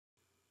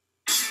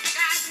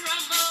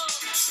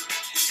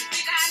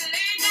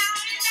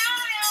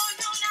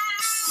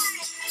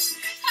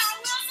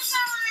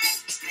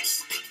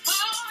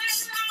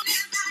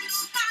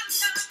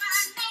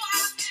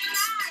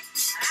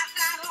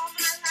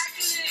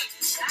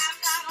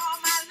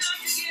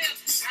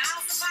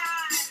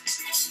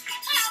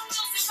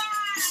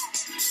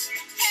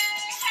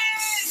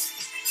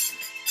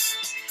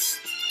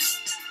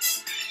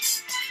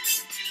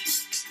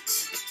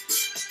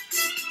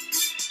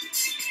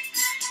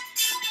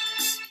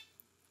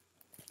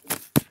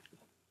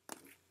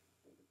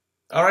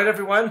All right,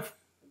 everyone.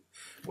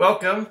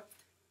 Welcome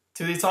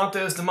to the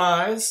Tontos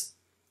Demise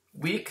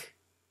week.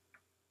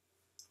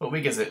 What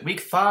week is it? Week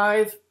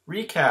 5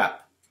 recap.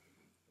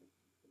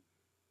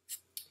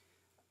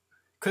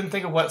 Couldn't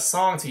think of what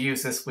song to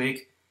use this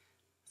week.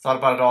 Thought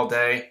about it all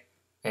day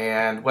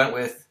and went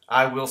with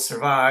I Will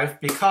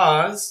Survive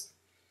because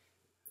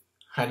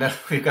I know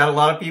we've got a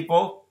lot of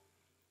people,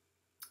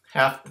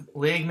 half the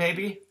league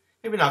maybe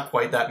not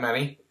quite that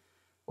many.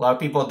 A lot of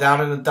people down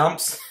in the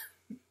dumps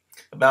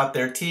about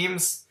their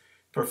team's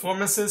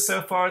performances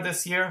so far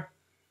this year.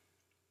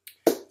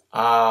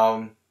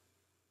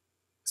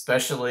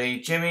 Especially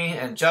Jimmy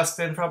and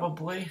Justin,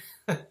 probably.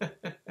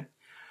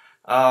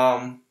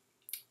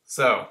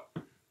 So,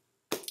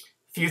 a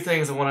few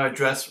things I want to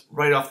address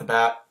right off the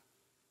bat.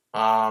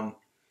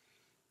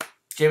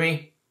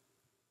 Jimmy,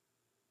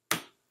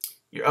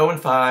 you're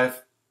 0-5.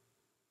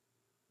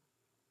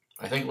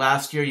 I think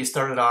last year you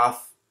started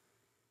off,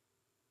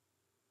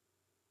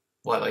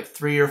 like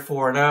 3 or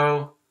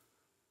 4-0?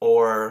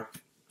 Or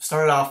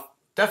started off,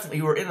 definitely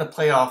you were in the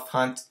playoff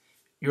hunt.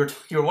 You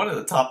were one of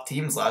the top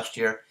teams last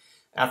year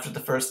after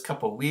the first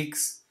couple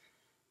weeks.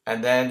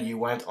 And then you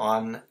went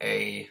on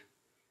a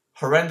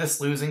horrendous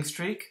losing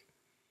streak.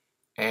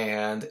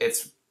 And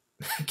it's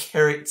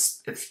carried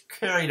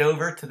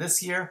over to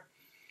this year.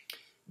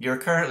 You're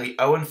currently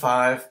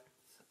 0-5.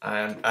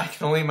 And I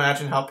can only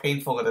imagine how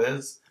painful it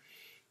is.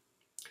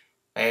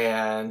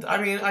 And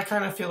I mean, I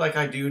kind of feel like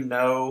I do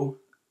know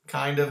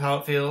kind of how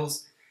it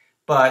feels.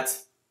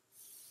 But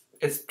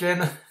it's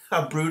been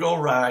a brutal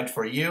ride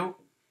for you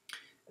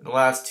in the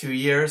last 2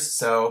 years,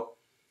 so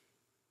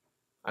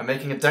I'm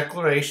making a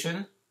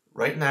declaration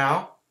right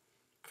now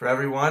for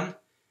everyone,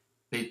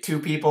 the 2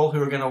 people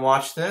who are going to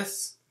watch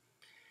this.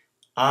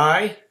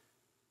 I,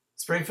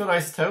 Springfield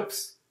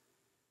Isotopes,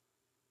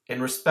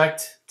 in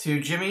respect to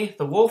Jimmy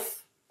the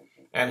Wolf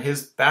and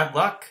his bad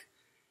luck,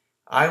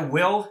 I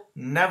will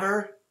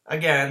never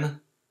again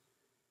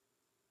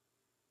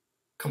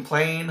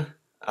complain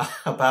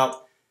about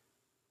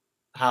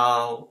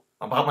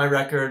my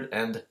record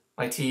and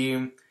my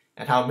team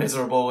and how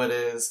miserable it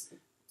is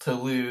to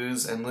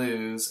lose and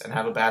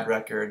have a bad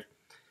record.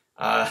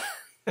 I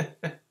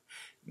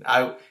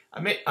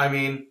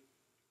mean,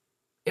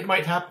 it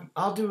might happen.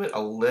 I'll do it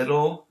a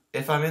little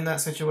if I'm in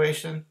that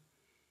situation,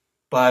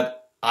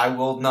 but I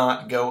will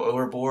not go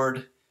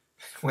overboard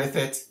with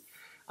it.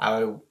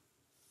 No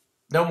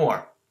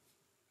more.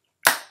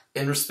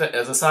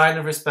 As a sign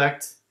of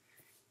respect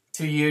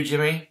to you,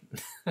 Jimmy.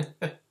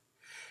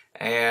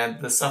 And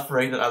the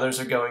suffering that others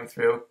are going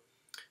through.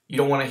 You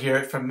don't want to hear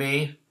it from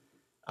me.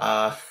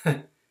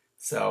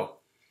 So,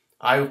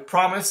 I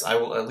promise I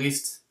will at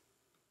least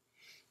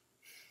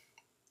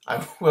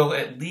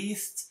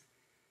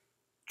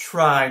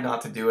try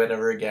not to do it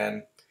ever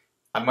again.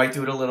 I might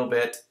do it a little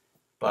bit,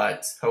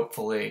 but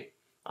hopefully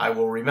I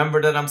will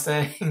remember that I'm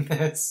saying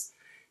this,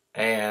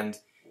 and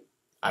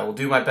I will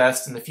do my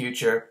best in the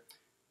future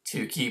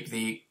to keep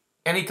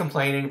any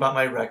complaining about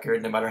my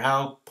record, no matter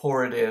how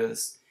poor it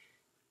is,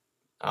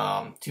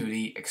 to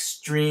the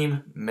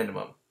extreme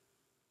minimum.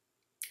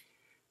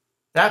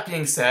 That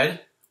being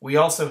said, we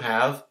also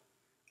have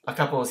a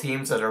couple of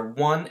teams that are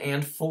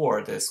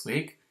 1-4 this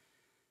week.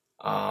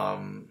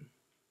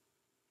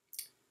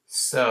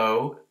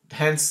 So,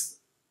 hence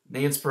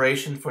the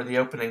inspiration for the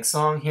opening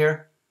song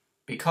here,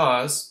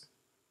 because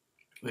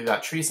we've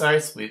got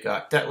Treesice, we've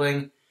got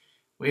Detling,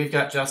 we've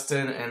got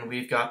Justin, and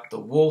we've got the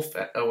Wolf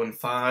at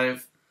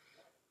 0-5.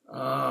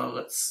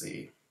 Let's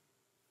see.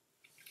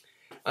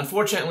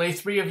 Unfortunately,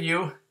 3 of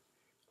you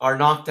are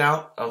knocked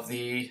out of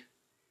the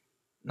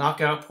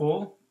knockout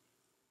pool.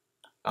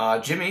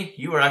 Jimmy,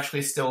 you are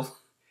still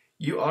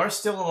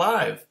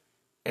alive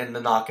in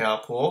the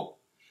knockout pool,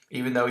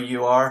 even though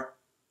you are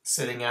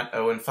sitting at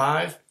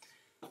 0-5.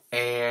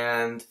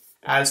 And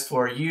as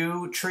for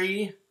you,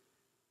 Tree,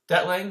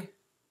 Detling,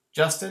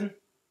 Justin,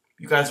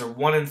 you guys are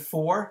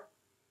 1-4.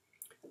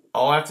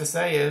 All I have to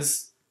say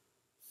is,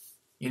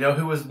 you know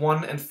who was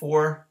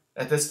 1-4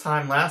 at this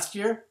time last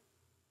year?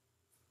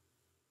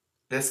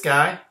 This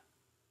guy,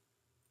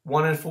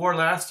 1-4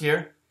 last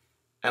year,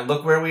 and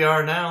look where we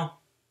are now.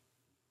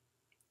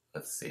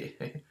 Let's see.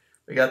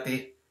 We got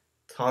the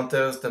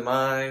Tontos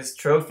Demise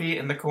trophy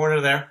in the corner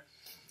there.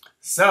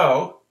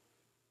 So,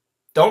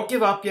 don't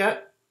give up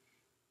yet.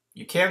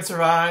 You can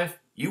survive.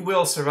 You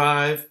will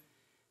survive.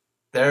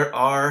 There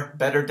are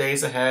better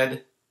days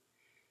ahead.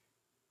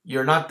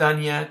 You're not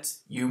done yet.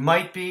 You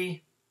might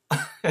be.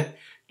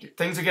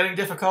 Things are getting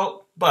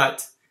difficult,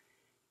 but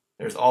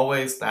there's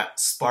always that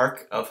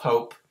spark of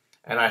hope,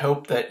 and I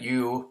hope that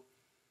you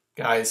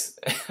guys,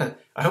 I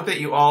hope that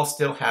you all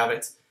still have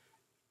it,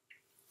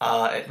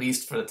 at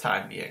least for the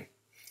time being.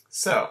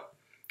 So,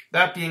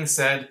 that being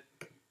said,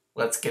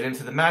 let's get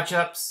into the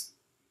matchups.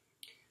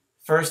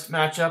 First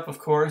matchup, of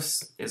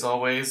course, is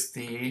always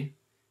the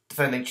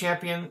defending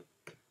champion,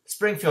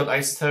 Springfield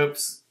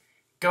Isotopes,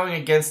 going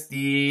against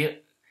the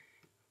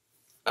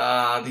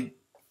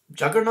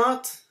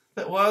juggernaut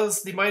that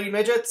was the Mighty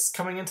Midgets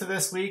coming into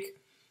this week.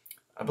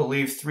 I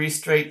believe 3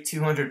 straight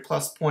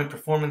 200-plus point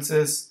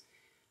performances.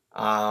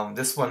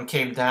 This one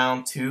came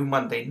down to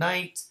Monday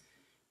night.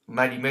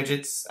 Mighty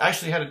Midgets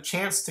actually had a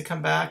chance to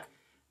come back,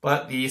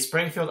 but the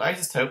Springfield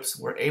Isotopes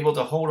were able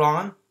to hold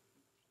on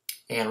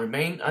and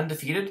remain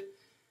undefeated.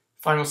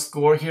 Final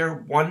score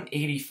here,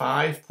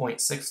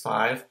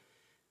 185.65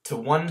 to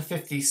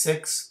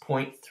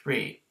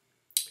 156.3.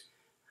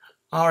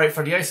 All right,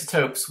 for the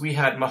Isotopes, we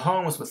had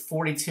Mahomes with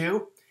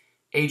 42,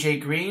 A.J.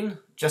 Green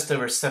just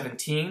over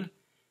 17,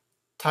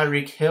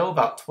 Tyreek Hill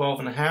about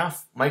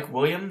 12.5, Mike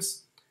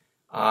Williams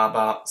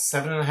about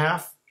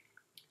 7.5,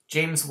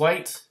 James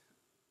White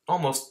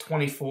almost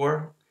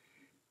 24,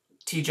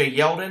 T.J.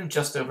 Yeldon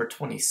just over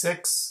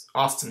 26,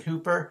 Austin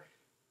Hooper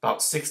about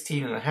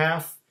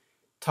 16.5,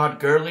 Todd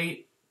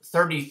Gurley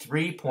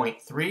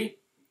 33.3,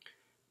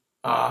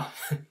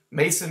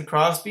 Mason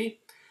Crosby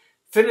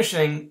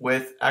finishing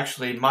with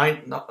actually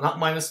not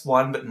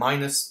 -1 but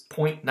minus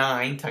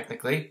 0.9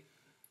 technically.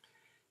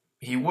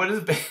 He would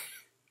have been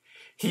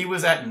he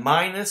was at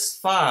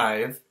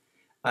 -5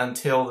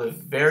 until the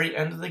very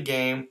end of the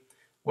game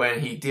when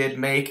he did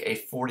make a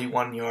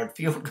 41-yard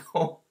field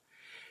goal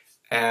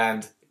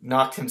and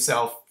knocked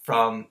himself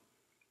from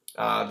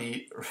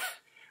the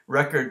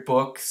record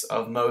books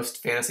of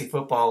most fantasy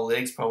football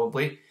leagues,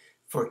 probably,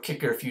 for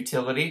kicker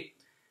futility.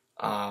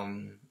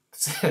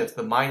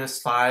 The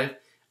 -5,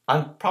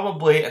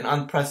 probably an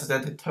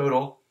unprecedented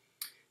total,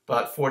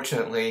 but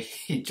fortunately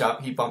he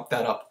bumped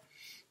that up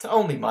to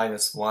only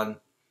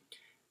 -1.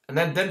 And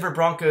then Denver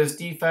Broncos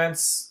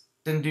defense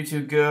didn't do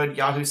too good.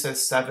 Yahoo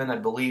says 7. I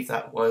believe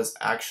that was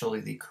actually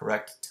the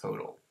correct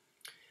total.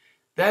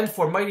 Then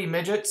for Mighty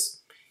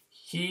Midgets,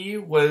 he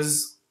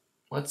was,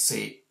 let's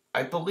see,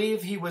 I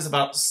believe he was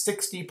about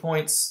 60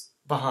 points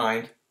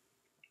behind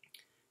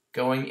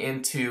going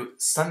into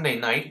Sunday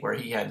night, where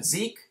he had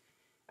Zeke,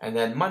 and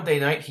then Monday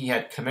night he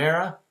had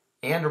Kamara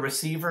and a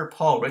receiver,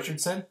 Paul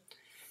Richardson.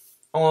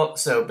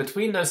 So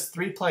between those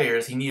 3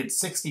 players, he needed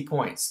 60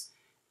 points.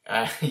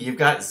 You've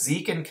got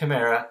Zeke and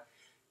Kamara,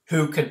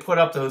 who can put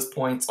up those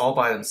points all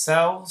by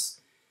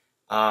themselves,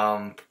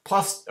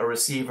 plus a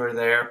receiver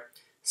there.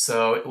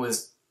 So it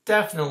was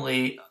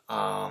definitely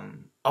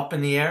up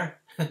in the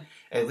air,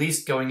 at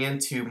least going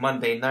into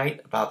Monday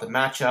night, about the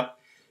matchup.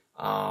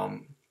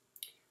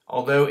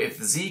 Although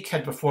if Zeke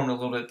had performed a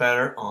little bit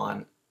better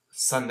on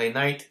Sunday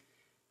night,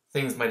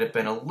 things might have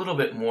been a little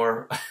bit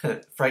more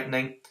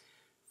frightening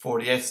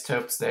for the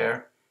Isotopes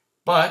there.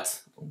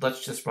 But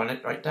let's just run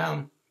it right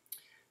down.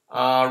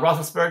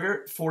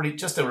 Roethlisberger,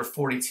 just over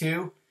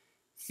 42.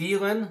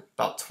 Thielen,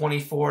 about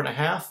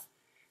 24.5.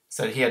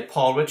 Said he had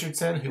Paul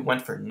Richardson, who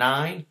went for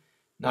 9.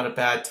 Not a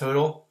bad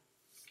total.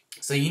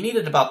 So you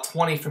needed about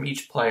 20 from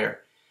each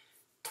player.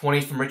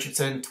 20 from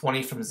Richardson,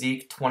 20 from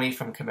Zeke, 20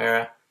 from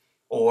Kamara,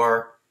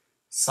 or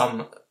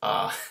some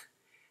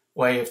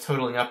way of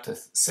totaling up to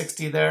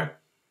 60 there.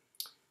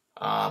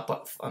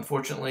 But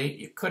unfortunately,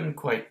 you couldn't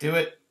quite do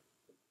it.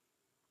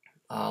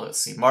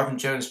 Let's see, Marvin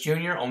Jones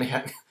Jr.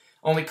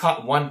 only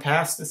caught 1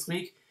 pass this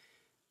week,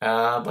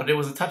 but it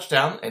was a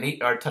touchdown, an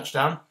 8-yard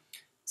touchdown.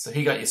 So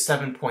he got you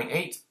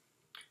 7.8.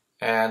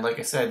 And like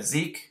I said,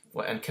 Zeke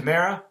and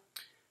Kamara,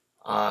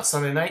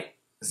 Sunday night,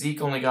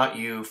 Zeke only got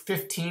you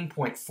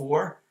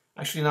 15.4.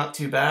 Actually not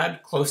too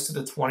bad, close to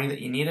the 20 that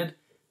you needed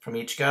from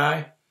each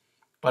guy.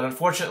 But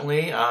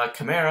unfortunately,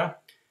 Kamara,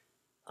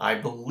 I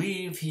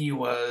believe he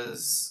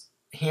was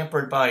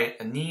hampered by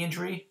a knee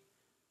injury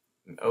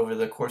over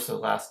the course of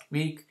the last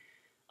week.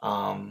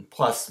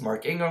 Plus,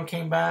 Mark Ingram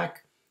came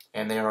back,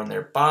 and they are on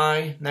their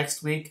bye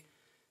next week.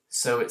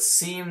 So it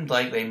seemed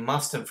like they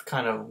must have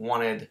kind of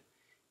wanted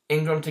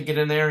Ingram to get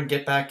in there and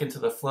get back into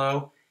the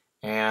flow,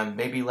 and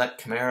maybe let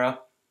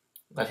Kamara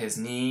let his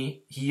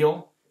knee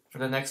heal for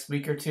the next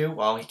week or two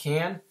while he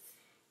can.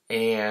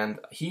 And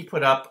he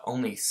put up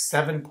only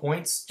 7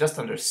 points, just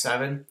under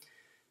 7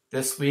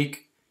 this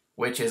week,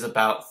 which is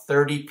about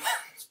 30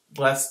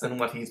 less than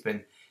what he's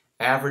been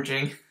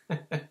averaging.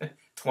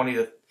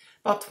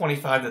 About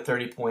 25 to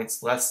 30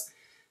 points less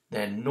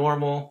than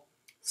normal.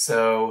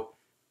 So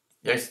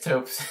the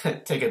Isotopes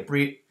take a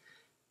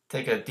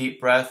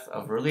deep breath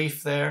of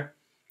relief there.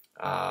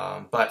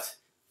 But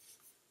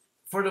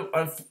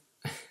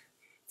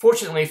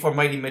fortunately for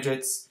Mighty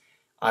Midgets,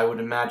 I would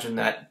imagine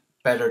that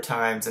better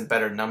times and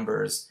better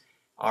numbers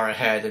are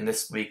ahead, and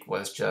this week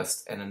was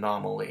just an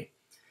anomaly.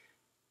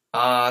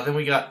 Then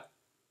we got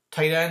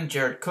tight end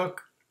Jared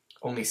Cook,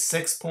 only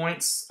 6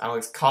 points.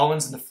 Alex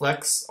Collins in the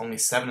flex, only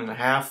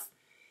 7.5.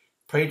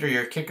 Prater,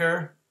 your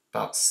kicker,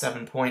 about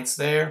 7 points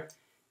there.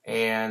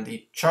 And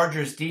the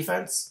Chargers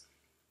defense,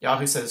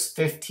 Yahoo says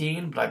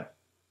 15, but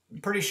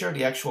I'm pretty sure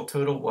the actual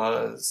total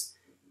was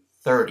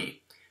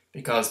 30.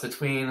 Because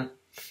between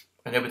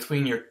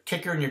your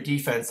kicker and your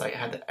defense, I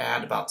had to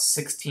add about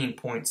 16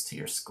 points to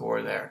your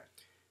score there.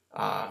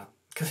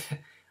 Because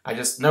I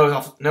just know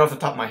off the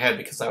top of my head,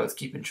 because I was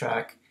keeping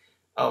track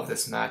of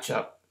this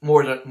matchup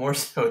more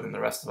so than the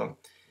rest of them,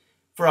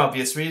 for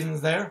obvious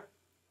reasons there.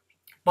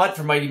 But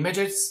for Mighty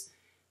Midgets,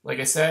 like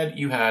I said,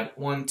 you had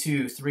 1,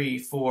 2, 3,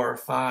 4,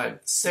 5,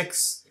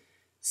 6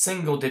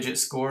 single-digit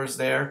scores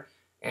there,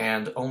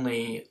 and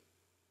only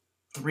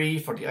 3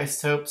 for the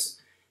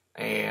Isotopes,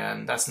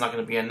 and that's not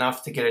going to be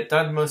enough to get it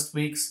done most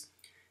weeks,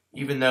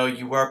 even though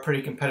you were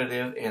pretty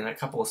competitive in a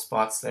couple of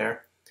spots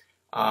there.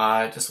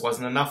 It just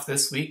wasn't enough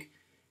this week.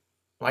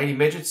 Mighty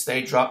Midgets,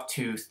 they dropped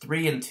to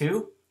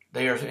 3-2.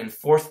 They are in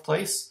 4th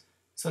place,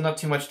 so not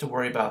too much to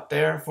worry about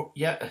there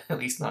yet, at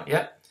least not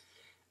yet.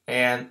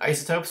 And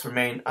Isotopes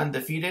remain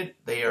undefeated.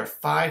 They are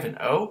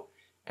 5-0,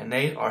 and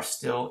they are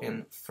still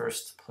in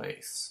 1st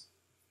place.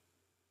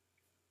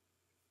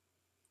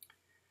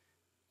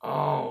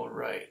 All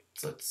right,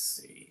 let's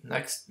see.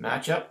 Next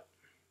matchup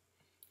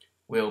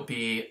will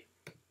be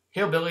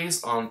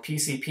Hillbillies on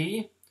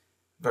PCP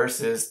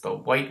versus the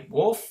White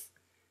Wolf.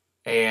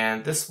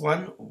 And this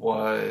one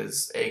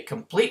was a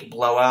complete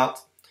blowout.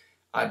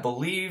 I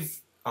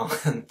believe on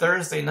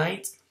Thursday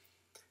night,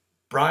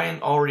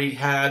 Brian already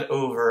had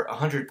over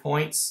 100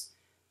 points.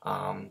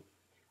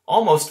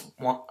 Almost,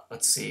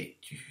 let's see,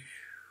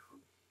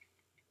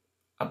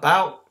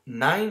 about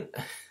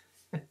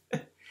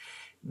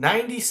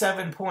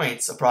 97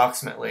 points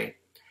approximately,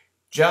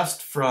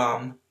 just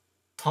from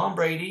Tom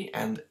Brady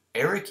and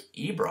Eric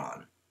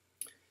Ebron.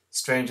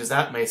 Strange as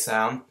that may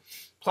sound.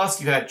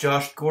 Plus, you had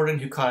Josh Gordon,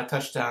 who caught a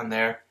touchdown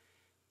there.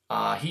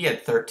 He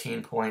had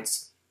 13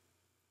 points.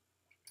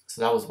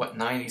 So that was,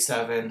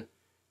 97?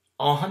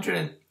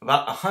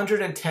 About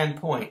 110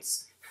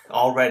 points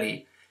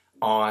already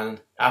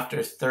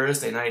after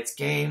Thursday night's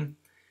game.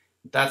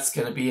 That's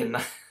going to be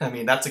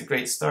that's a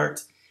great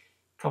start.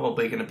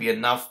 Probably going to be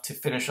enough to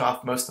finish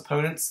off most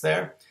opponents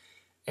there.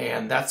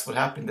 And that's what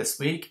happened this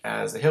week,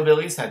 as the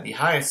Hillbillies had the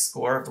highest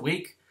score of the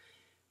week.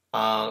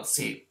 Let's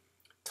see.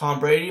 Tom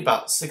Brady,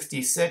 about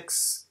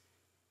 66.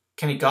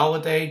 Kenny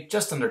Golladay,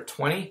 just under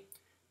 20.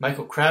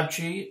 Michael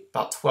Crabtree,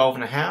 about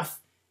 12.5.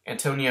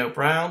 Antonio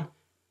Brown,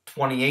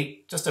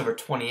 28, just over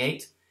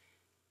 28.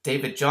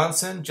 David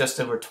Johnson, just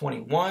over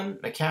 21.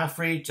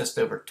 McCaffrey, just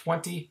over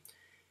 20.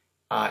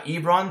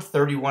 Ebron,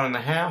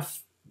 31.5.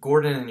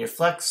 Gordon in your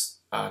flex,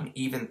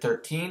 even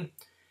 13.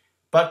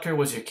 Butker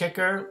was your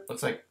kicker,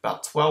 looks like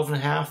about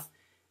 12.5.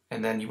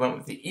 And then you went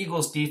with the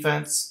Eagles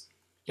defense.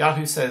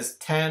 Yahoo says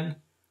 10.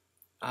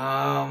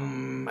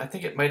 I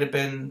think it might have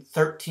been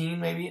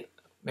 13, maybe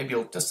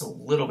just a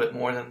little bit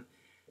more than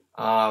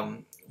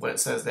what it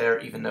says there,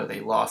 even though they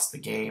lost the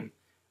game.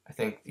 I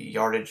think the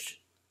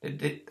yardage,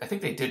 I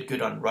think they did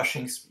good on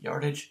rushing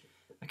yardage.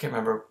 I can't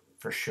remember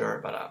for sure,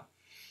 but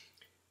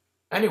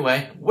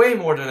anyway, way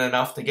more than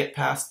enough to get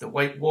past the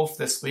White Wolf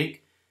this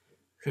week,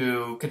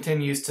 who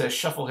continues to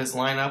shuffle his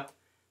lineup.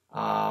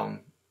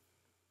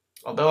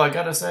 Although I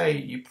gotta say,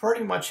 you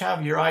pretty much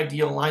have your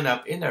ideal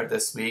lineup in there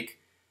this week.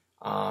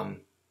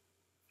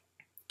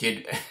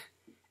 Did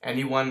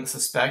anyone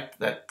suspect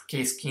that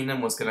Case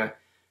Keenum was going to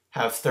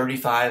have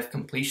 35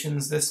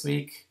 completions this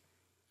week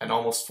and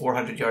almost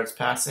 400 yards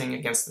passing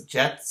against the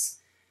Jets?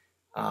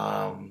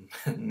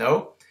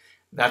 No,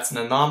 that's an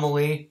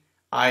anomaly.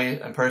 I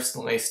am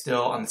personally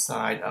still on the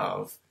side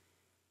of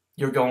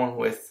you're going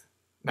with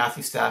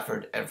Matthew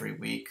Stafford every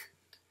week.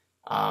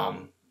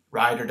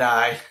 Ride or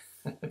die,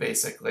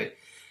 basically.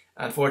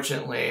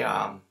 Unfortunately,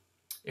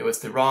 it was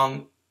the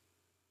wrong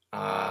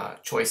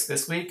choice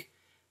this week.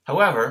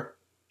 However,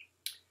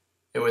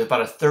 it was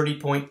about a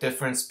 30-point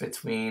difference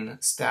between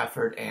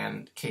Stafford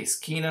and Case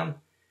Keenum.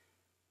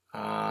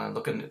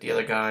 Looking at the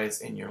other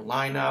guys in your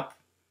lineup,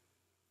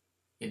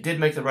 you did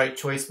make the right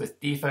choice with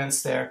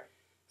defense there.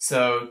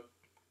 So,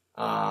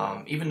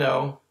 even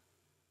though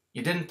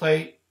you didn't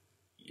play,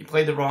 you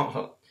played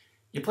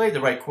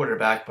the right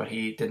quarterback, but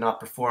he did not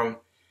perform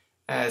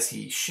as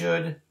he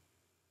should.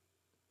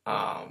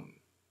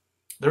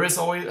 There is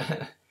always,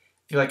 I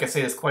feel like I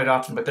say this quite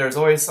often, but there's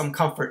always some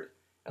comfort.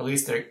 At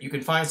least you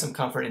can find some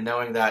comfort in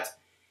knowing that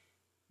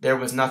there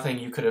was nothing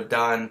you could have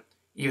done,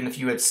 even if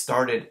you had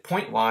started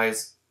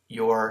point-wise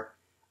your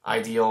most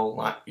ideal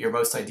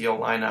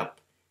lineup,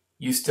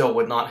 you still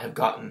would not have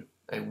gotten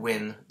a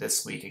win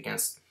this week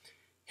against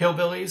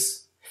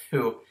Hillbillies,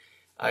 who,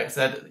 like I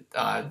said,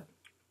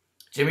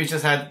 Jimmy's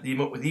just had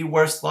the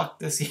worst luck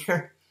this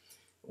year,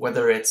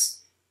 whether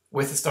it's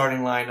with the starting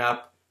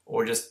lineup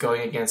or just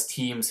going against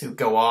teams who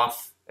go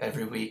off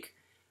every week.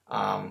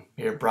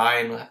 Here,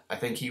 Brian, I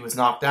think he was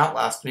knocked out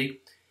last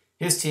week.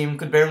 His team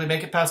could barely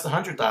make it past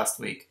 100 last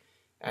week,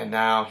 and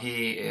now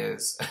he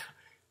is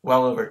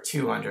well over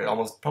 200,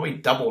 almost probably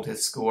doubled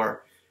his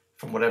score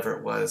from whatever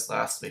it was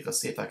last week.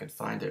 Let's see if I can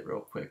find it real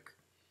quick.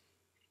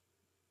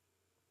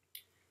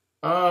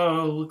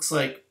 Oh, looks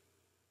like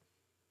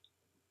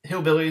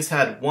Hillbillies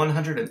had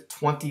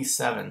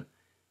 127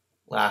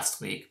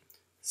 last week.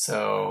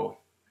 So,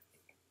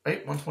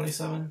 right,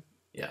 127?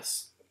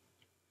 Yes.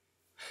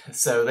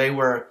 So they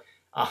were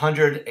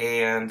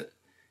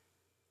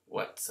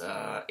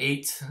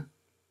 108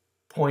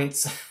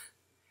 points,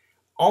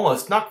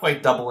 almost, not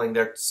quite doubling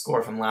their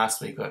score from last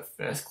week, but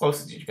as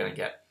close as you're going to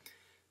get.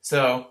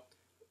 So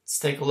let's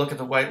take a look at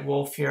the White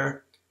Wolf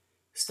here.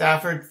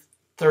 Stafford,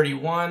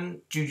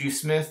 31. Juju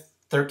Smith,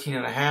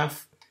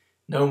 13.5.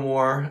 No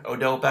more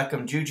Odell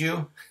Beckham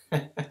Juju.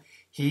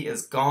 He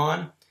is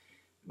gone.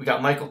 We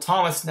got Michael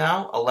Thomas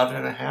now,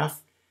 11.5.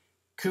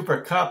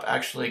 Cooper Kupp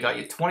actually got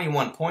you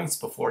 21 points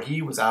before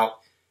he was out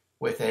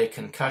with a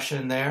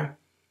concussion there.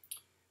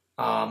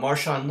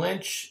 Marshawn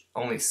Lynch,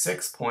 only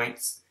 6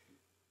 points.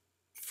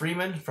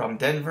 Freeman from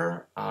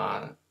Denver,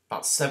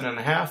 about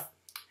 7.5.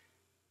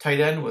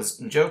 Tight end was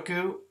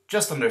Njoku,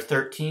 just under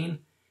 13.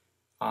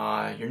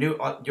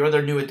 Your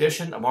other new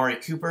addition, Amari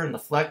Cooper in the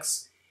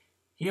flex,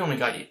 he only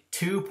got you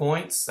 2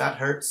 points. That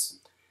hurts.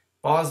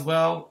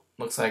 Boswell,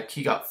 looks like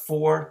he got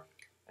 4.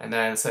 And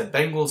then it said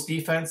Bengals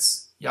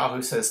defense,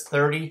 Yahoo says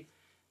 30.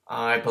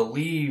 I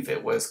believe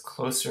it was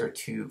closer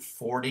to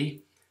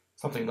 40,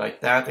 something like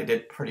that. They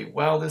did pretty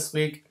well this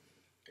week.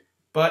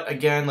 But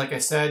again, like I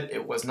said,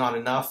 it was not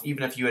enough.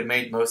 Even if you had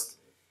made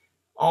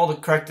all the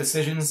correct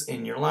decisions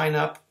in your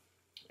lineup,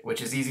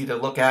 which is easy to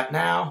look at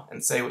now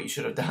and say what you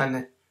should have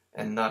done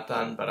and not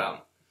done,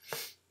 but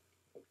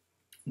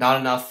not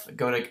enough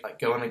going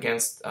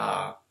against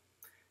the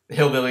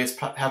Hillbillies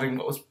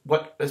having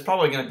what is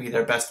probably going to be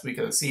their best week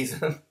of the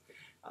season.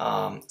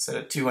 Set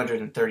at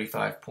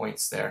 235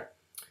 points there.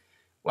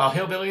 While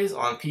Hillbillies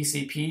on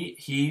PCP,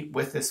 he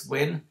with this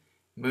win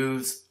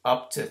moves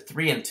up to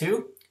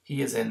 3-2.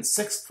 He is in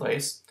 6th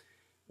place.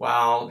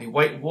 While the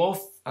White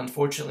Wolf,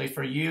 unfortunately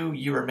for you,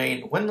 you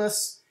remain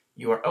winless.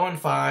 You are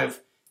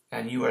 0-5,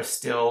 and you are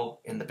still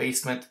in the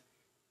basement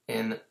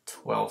in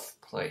 12th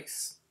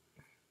place.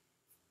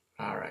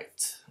 All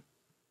right.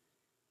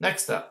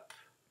 Next up,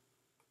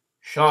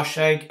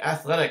 Shawshank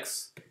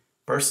Athletics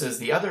versus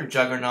the other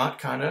juggernaut,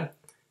 kind of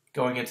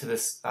going into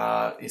this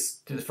to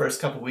the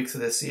first couple weeks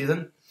of this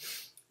season,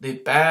 the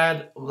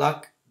Bad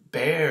Luck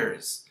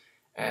Bears.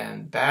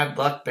 And Bad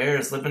Luck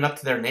Bears living up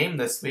to their name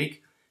this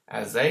week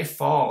as they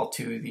fall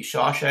to the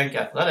Shawshank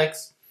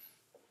Athletics.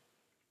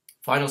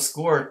 Final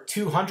score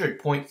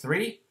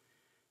 200.3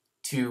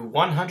 to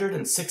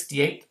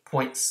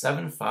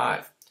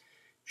 168.75.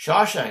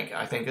 Shawshank,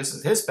 I think this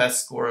is his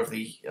best score of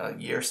the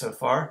year so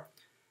far.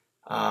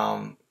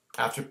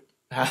 After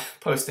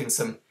posting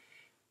some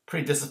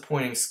pretty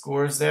disappointing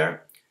scores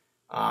there.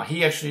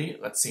 He actually,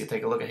 let's see,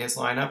 take a look at his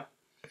lineup.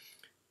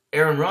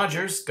 Aaron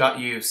Rodgers got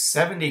you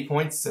 70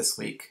 points this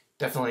week.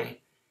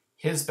 Definitely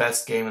his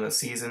best game of the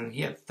season.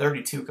 He had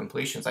 32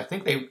 completions. I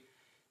think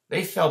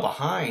they fell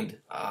behind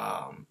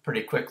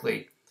pretty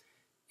quickly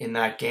in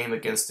that game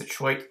against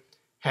Detroit.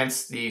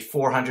 Hence the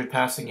 400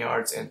 passing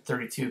yards and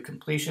 32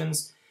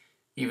 completions,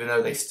 even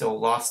though they still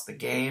lost the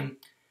game.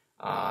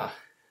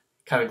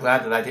 Kind of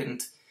glad that I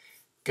didn't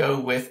go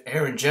with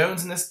Aaron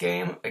Jones in this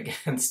game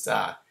against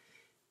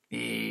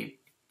the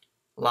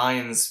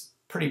Lions'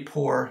 pretty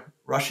poor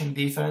rushing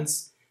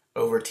defense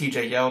over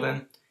TJ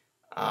Yeldon.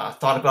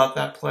 Thought about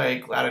that play.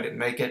 Glad I didn't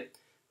make it.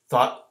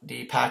 Thought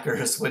the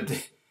Packers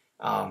would...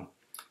 thought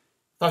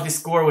the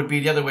score would be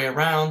the other way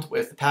around,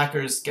 with the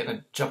Packers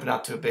jumping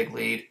out to a big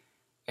lead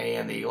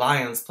and the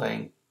Lions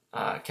playing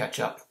catch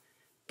up.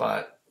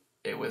 But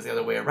it was the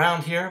other way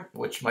around here,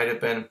 which might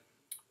have been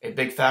a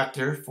big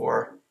factor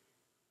for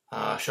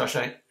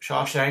Shawshank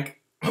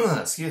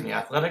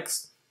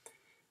Athletics.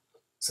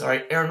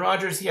 Sorry, Aaron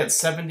Rodgers, he had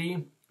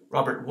 70.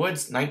 Robert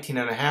Woods,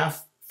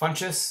 19.5.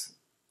 Funchess,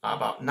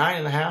 about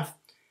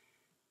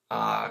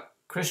 9.5.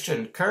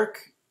 Christian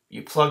Kirk,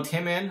 you plugged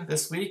him in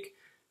this week,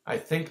 I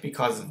think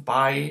because of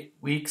bye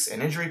weeks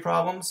and injury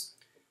problems.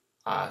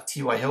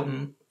 T.Y.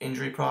 Hilton,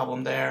 injury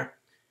problem there.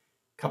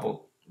 A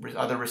couple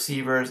other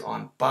receivers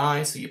on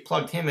bye, so you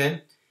plugged him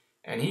in.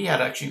 And he had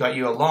actually got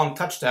you a long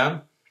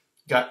touchdown.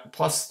 Got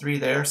 +3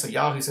 there, so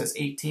Yahoo says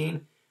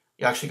 18.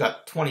 You actually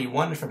got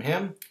 21 from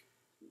him.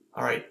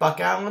 All right, Buck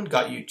Allen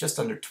got you just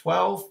under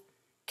 12.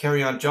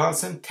 Kerryon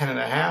Johnson,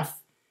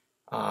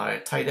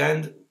 10.5. Tight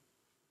end,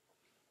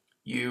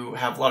 you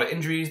have a lot of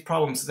injuries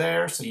problems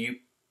there, so you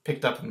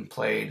picked up and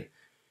played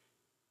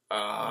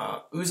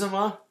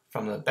Uzomah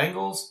from the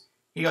Bengals.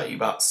 He got you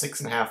about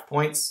 6.5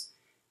 points.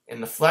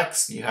 In the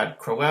flex, you had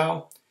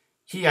Crowell.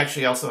 He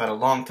actually also had a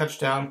long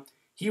touchdown.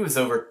 He was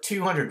over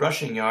 200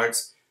 rushing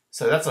yards,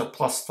 so that's a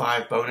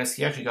 +5 bonus.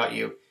 He actually got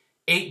you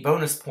 8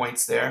 bonus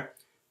points there,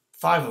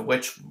 5 of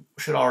which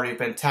should already have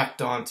been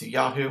tacked on to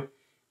Yahoo,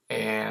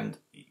 and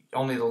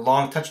only the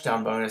long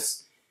touchdown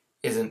bonus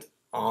isn't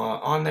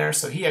on there,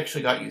 so he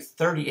actually got you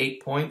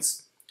 38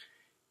 points.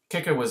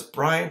 Kicker was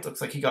Bryant.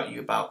 Looks like he got you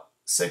about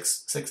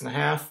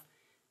 6.5.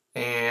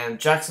 And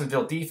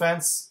Jacksonville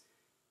defense,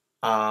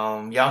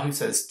 Yahoo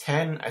says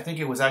 10. I think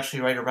it was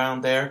actually right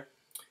around there.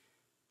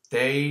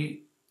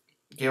 They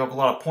gave up a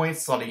lot of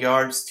points, a lot of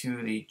yards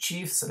to the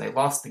Chiefs, and they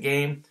lost the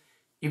game,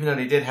 even though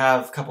they did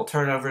have a couple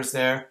turnovers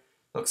there.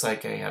 Looks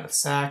like they had a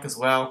sack as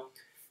well.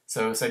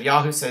 So it said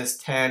Yahoo says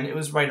 10. It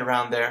was right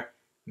around there.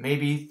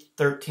 Maybe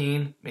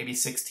 13, maybe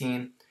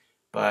 16,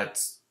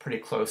 but pretty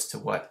close to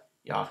what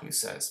Yahoo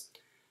says.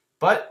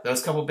 But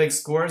those couple big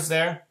scores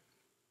there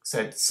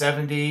said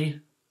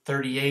 70,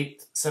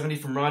 38, 70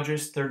 from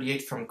Rodgers,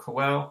 38 from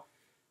Crowell.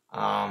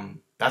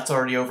 That's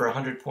already over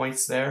 100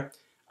 points there.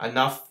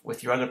 Enough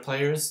with your other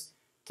players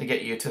to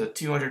get you to the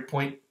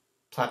 200-point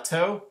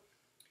plateau.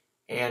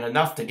 and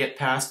enough to get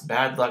past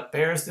Bad Luck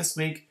Bears this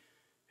week,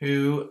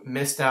 who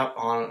missed out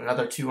on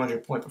another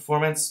 200-point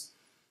performance.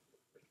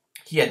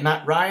 He had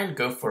Matt Ryan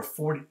go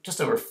for just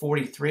over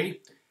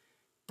 43.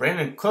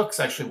 Brandon Cooks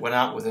actually went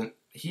out with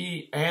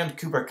he and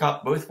Cooper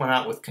Kupp both went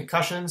out with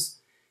concussions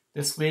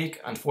this week.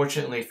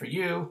 Unfortunately for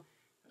you,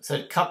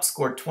 said Kupp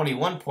scored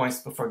 21 points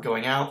before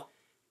going out.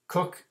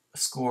 Cook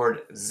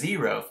scored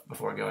 0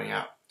 before going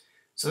out.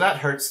 So that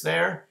hurts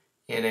there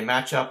in a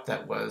matchup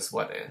that was,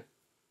 what,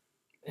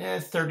 a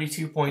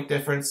 32-point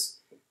difference.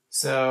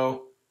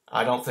 So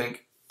I don't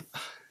think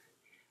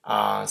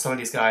some of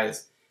these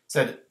guys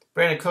said,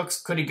 Brandon Cooks,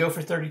 could he go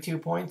for 32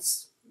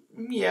 points?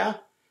 Yeah.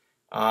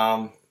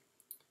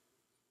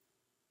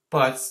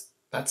 But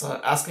that's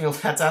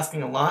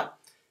asking a lot.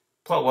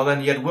 Well,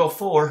 then you had Will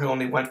Fuller, who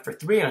only went for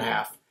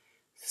 3.5.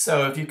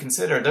 So if you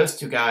consider those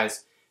two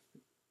guys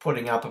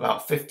putting up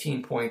about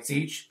 15 points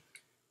each,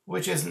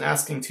 which isn't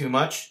asking too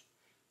much,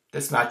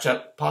 this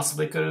matchup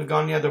possibly could have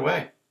gone the other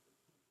way.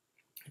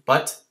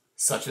 But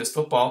such is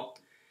football.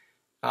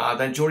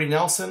 Then Jordy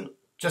Nelson,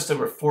 just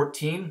over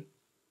 14.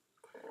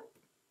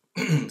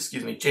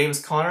 Excuse me.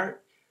 James Conner,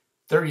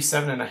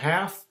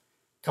 37.5.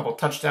 Couple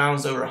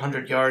touchdowns, over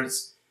 100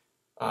 yards.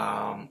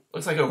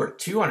 Looks like over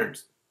 200.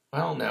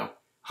 Well, no.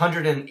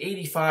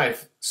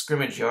 185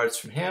 scrimmage yards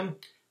from him.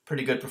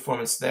 Pretty good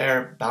performance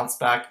there. Bounce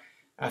back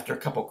after a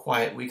couple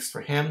quiet weeks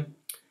for him.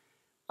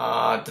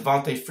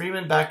 Devontae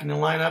Freeman back in the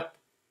lineup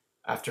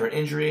after an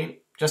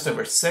injury. Just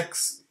over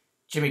 6.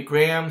 Jimmy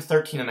Graham,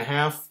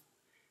 13.5.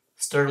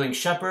 Sterling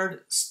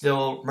Shepard,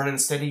 still running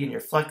steady in your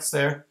flex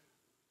there.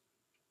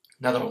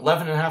 Another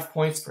 11.5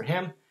 points for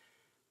him.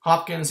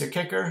 Hopkins, your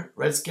kicker,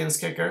 Redskins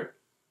kicker.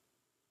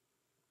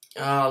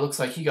 Looks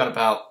like he got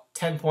about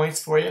 10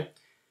 points for you.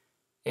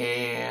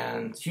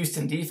 And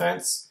Houston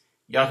defense,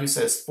 Yahoo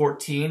says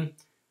 14.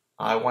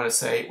 I want to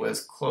say it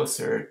was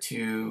closer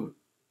to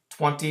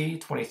 20,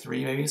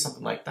 23 maybe,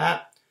 something like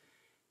that.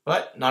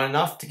 But not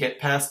enough to get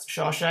past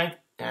Shawshank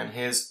and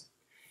his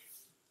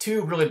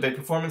two really big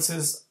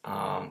performances,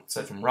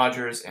 aside from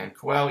Rodgers and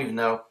Crowell, even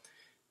though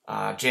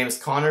James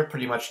Conner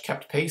pretty much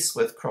kept pace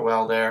with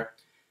Crowell there.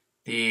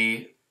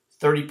 The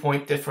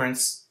 30-point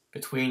difference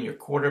between your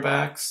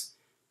quarterbacks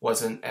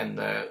wasn't, and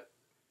the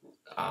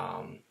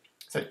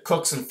said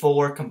Cooks and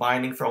Fuller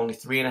combining for only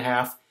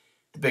 3.5.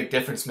 The big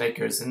difference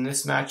makers in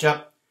this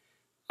matchup.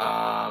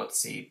 Let's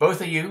see,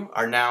 both of you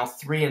are now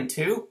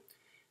 3-2.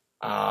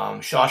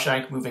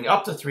 Shawshank moving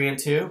up to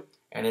 3-2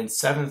 and in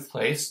 7th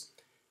place,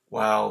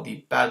 while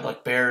the Bad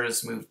Luck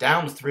Bears moved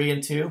down to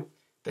 3-2.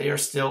 They are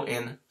still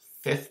in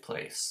 5th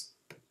place.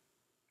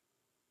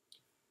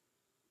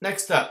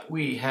 Next up,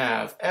 we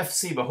have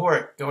FC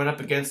Bahorik going up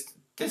against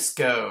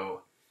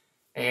Disco.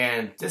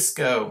 And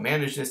Disco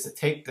manages to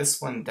take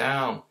this one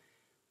down.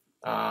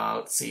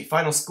 Let's see,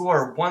 final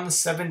score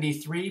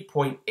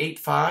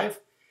 173.85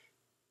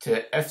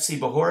 to FC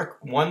Bahorik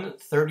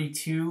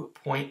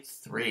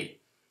 132.3.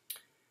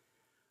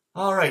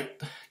 All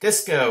right,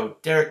 Disco,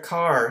 Derek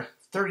Carr,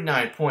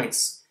 39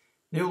 points.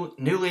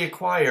 Newly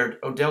acquired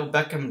Odell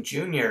Beckham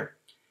Jr.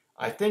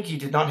 I think he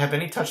did not have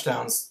any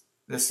touchdowns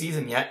this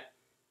season yet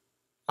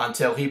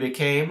until he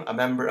became a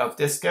member of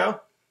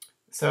Disco.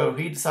 So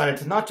he decided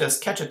to not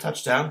just catch a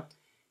touchdown,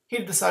 he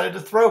decided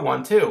to throw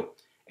one too.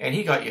 And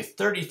he got you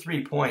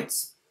 33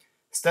 points.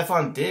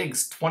 Stephon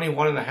Diggs,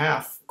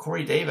 21.5.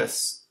 Corey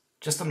Davis,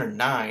 just under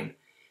 9.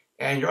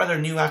 And your other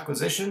new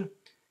acquisition,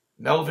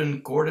 Melvin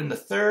Gordon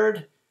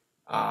III.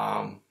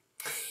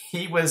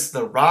 He was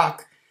the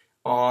rock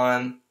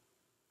on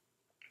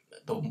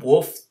the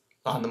wolf,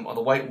 on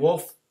the White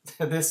Wolf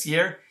this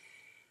year.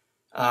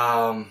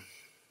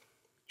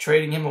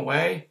 Trading him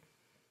away,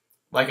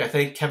 like I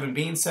think Kevin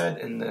Bean said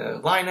in the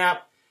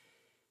lineup,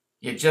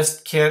 you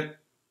just can't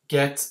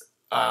get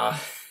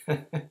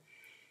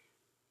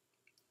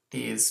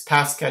these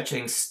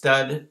pass-catching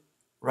stud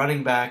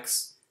running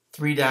backs,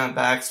 3-down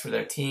backs for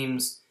their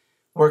teams,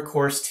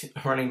 workhorse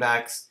running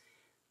backs.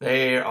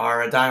 They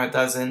are a dime a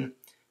dozen,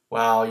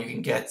 while you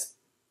can get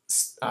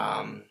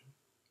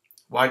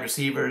wide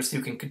receivers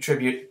who can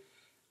contribute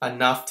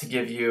enough to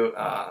give you...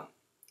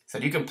 So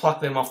you can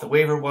pluck them off the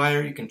waiver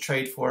wire, you can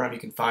trade for them, you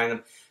can find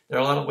them. There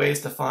are a lot of ways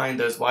to find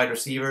those wide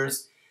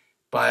receivers,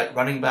 but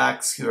running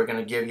backs who are going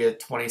to give you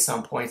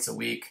 20-some points a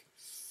week,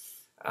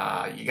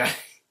 they're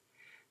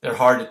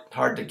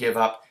hard to give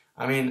up.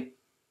 I mean,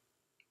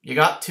 you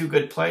got two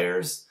good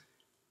players.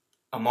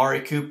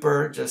 Amari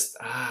Cooper, just,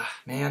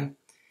 man.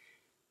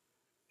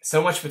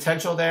 So much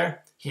potential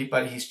there,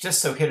 but he's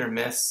just so hit or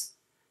miss.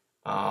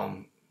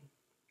 Michael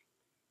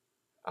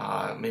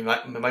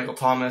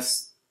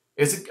Thomas...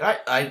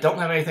 I don't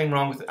have anything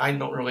wrong with it. I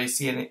don't really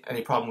see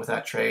any problem with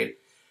that trade.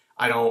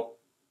 I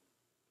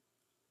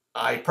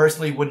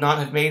personally would not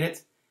have made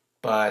it,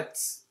 but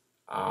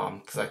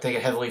because I think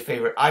it heavily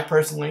favors. I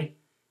personally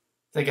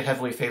think it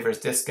heavily favors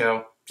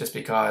Disco, just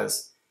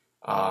because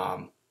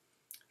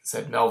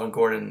said Melvin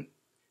Gordon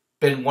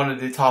been one of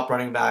the top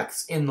running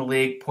backs in the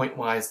league point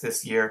wise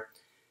this year.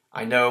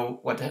 I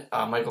know what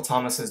Michael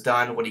Thomas has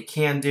done, what he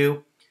can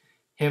do,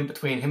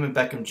 Between him and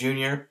Beckham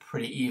Jr.,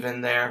 pretty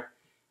even there.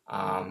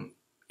 An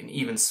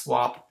even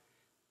swap.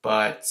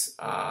 But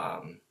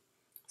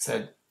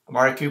said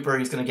Amari Cooper,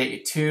 he's going to get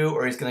you 2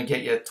 or he's going to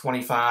get you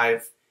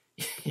 25.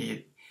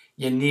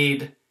 you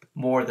need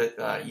more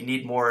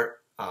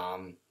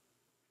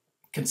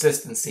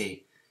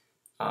consistency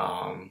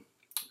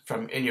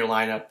from in your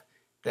lineup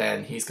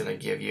than he's going to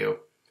give you.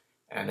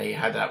 And they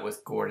had that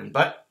with Gordon.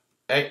 But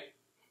hey,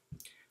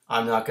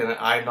 I'm not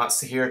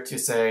here to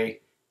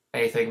say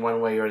anything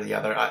one way or the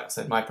other. I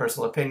said my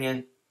personal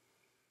opinion.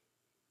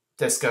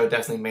 Disco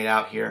definitely made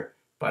out here,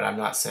 but I'm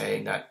not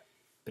saying that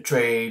the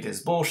trade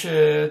is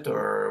bullshit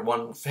or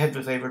one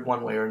heavily favored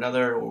one way or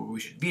another, or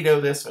we should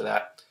veto this or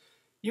that.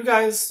 You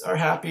guys are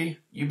happy.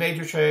 You made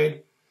your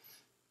trade.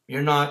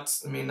 You're not.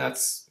 I mean,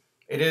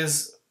 it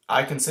is.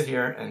 I can sit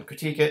here and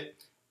critique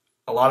it.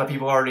 A lot of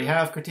people already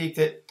have critiqued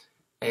it,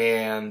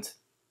 and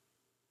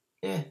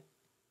I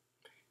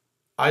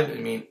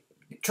mean,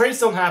 trades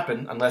don't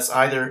happen unless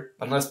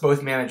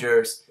both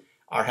managers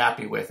are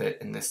happy with it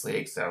in this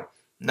league. So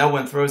no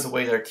one throws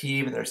away their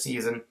team and their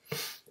season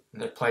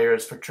and their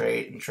players for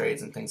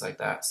trades and things like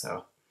that.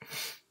 So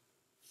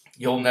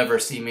you'll never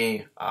see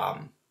me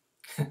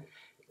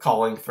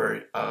calling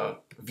for a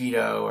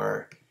veto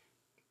or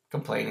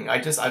complaining.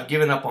 I've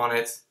given up on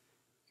it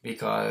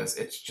because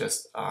it's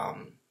just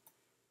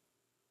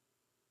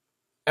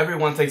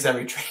everyone thinks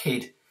every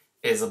trade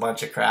is a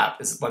bunch of crap,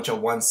 is a bunch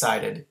of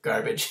one-sided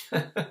garbage,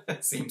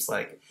 it seems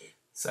like.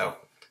 So,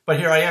 but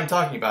here I am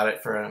talking about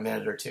it for a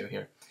minute or two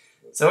here.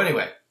 So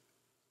anyway,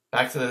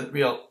 back to the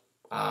real,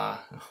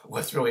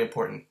 what's really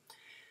important.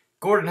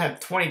 Gordon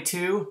had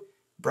 22.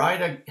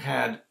 Breida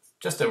had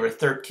just over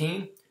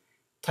 13.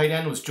 Tight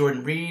end was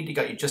Jordan Reed. He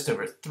got you just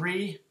over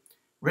 3.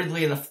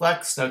 Ridley in the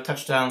flex, no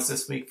touchdowns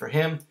this week for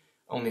him.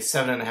 Only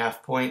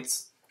 7.5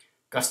 points.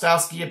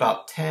 Gostowski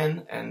about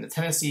 10. And the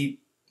Tennessee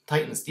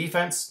Titans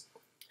defense,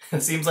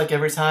 it seems like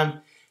every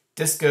time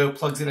Disco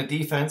plugs in a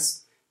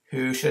defense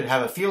who should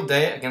have a field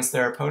day against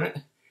their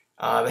opponent,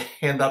 they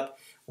end up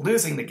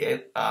losing the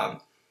game.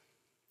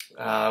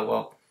 They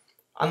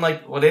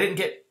didn't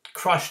get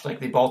crushed like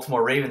the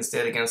Baltimore Ravens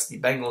did against the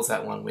Bengals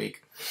that one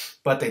week,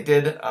 but they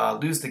did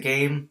lose the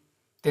game.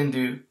 Didn't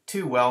do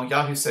too well.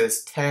 Yahoo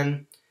says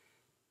 10,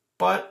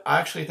 but I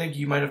actually think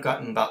you might have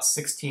gotten about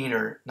 16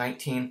 or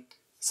 19,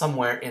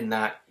 somewhere in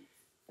that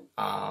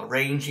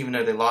range, even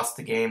though they lost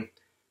the game.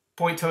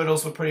 Point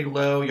totals were pretty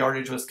low.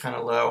 Yardage was kind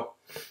of low.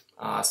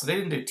 So they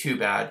didn't do too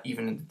bad,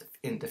 even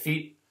in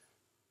defeat.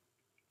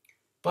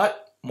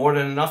 But more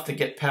than enough to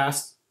get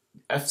past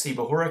FC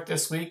Bahurek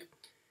this week.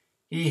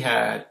 He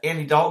had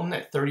Andy Dalton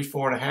at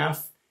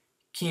 34.5,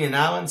 Keenan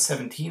Allen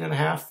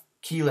 17.5,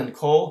 Keelan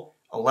Cole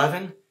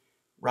 11,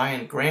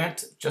 Ryan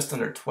Grant just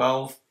under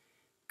 12,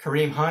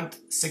 Kareem Hunt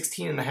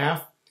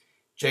 16.5,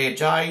 Jay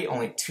Ajayi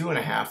only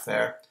 2.5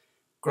 there,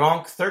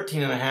 Gronk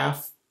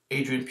 13.5,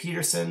 Adrian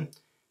Peterson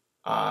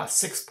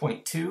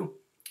 6.2.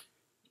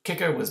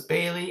 Kicker was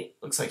Bailey.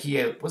 Looks like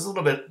he was a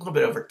little bit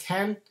over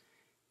 10.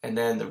 And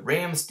then the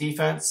Rams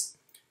defense,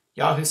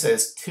 Yahoo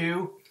says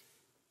 2.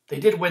 They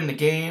did win the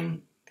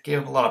game.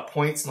 Gave up a lot of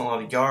points and a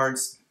lot of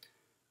yards.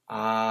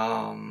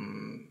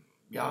 Let's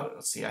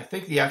see. I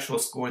think the actual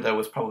score though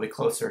was probably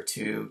closer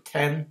to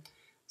 10,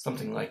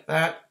 something like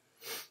that.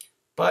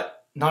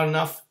 But not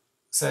enough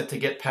said to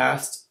get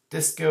past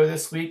Disco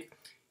this week.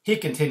 He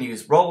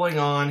continues rolling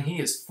on. He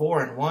is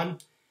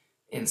 4-1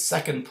 in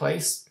second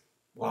place,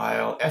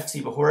 while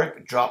FC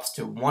Bahurek drops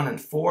to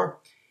 1-4.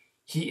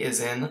 He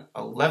is in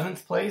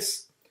 11th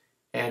place.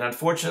 And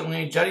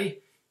unfortunately,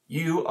 Jetty,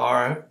 you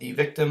are the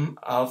victim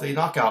of the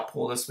knockout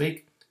pool this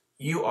week.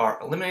 You are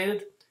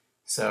eliminated,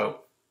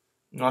 so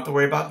not have to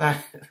worry about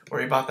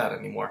that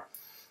anymore.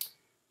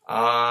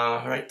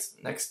 All right,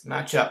 next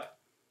matchup.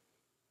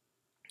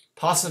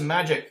 Possum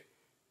Magic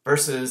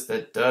versus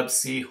the Dub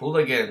C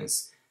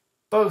Hooligans.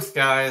 Both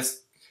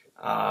guys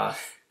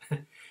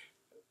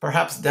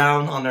perhaps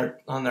down on their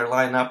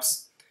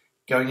lineups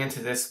going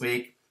into this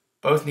week.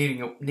 Both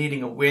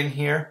needing a win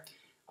here.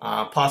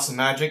 Possum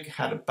Magic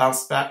had a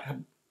bounce back.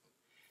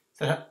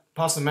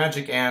 Possum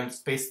Magic and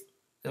Space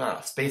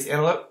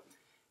Antelope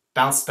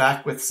bounced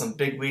back with some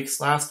big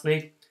weeks last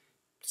week.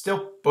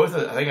 Still, both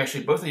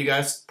of you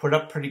guys put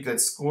up pretty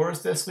good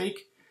scores this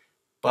week,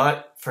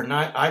 but for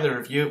not either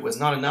of you, it was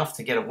not enough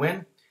to get a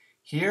win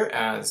here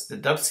as the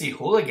Dub C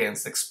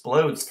Hooligans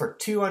explodes for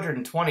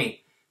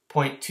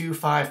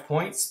 220.25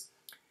 points,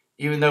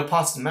 even though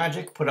Possum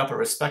Magic put up a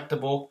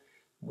respectable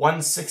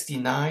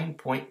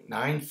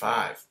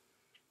 169.95.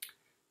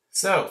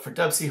 So, for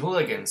Dub C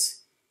Hooligans,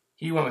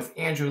 he went with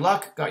Andrew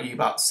Luck, got you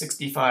about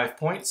 65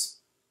 points.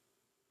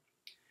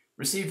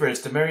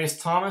 Receivers,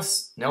 Demarius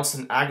Thomas,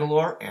 Nelson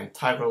Aguilar, and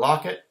Tyler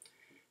Lockett,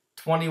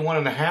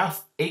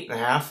 21.5,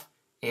 8.5,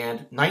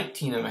 and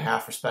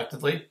 19.5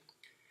 respectively.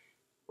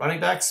 Running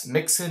backs,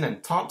 Mixon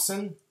and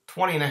Thompson,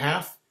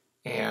 20.5,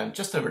 and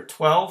just over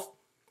 12,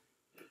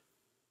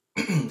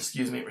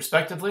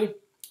 respectively.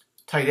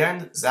 Tight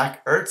end,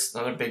 Zach Ertz,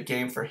 another big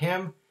game for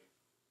him,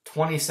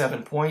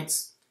 27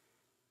 points.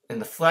 In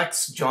the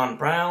flex, John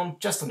Brown,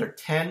 just under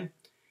 10.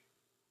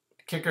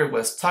 Kicker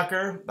was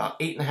Tucker, about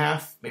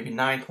 8.5, maybe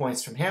 9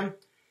 points from him.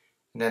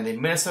 And then the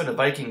Minnesota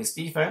Vikings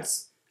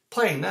defense,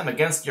 playing them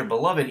against your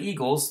beloved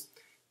Eagles.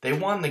 They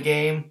won the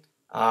game.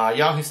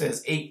 Yahoo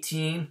says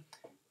 18.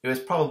 It was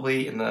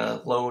probably in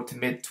the low to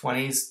mid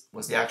 20s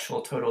was the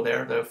actual total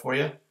there, though, for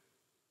you.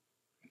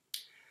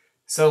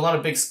 So a lot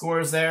of big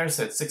scores there.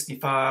 So it's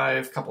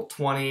 65, couple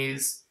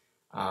 20s,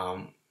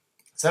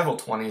 several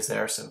 20s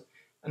there. So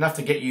enough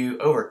to get you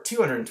over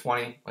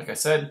 220, like I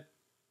said,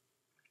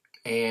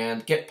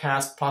 and get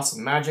past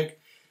Possum Magic,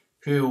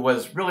 who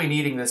was really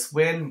needing this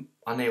win,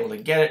 unable to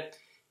get it,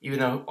 even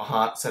though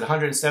said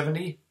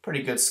 170,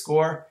 pretty good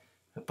score.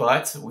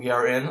 But we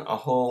are in a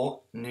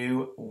whole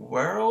new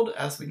world,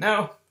 as we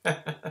know,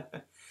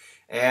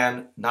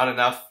 and not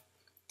enough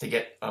to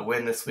get a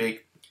win this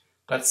week.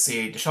 Let's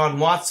see, Deshaun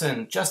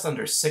Watson, just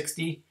under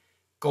 60.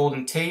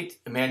 Golden Tate,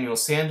 Emmanuel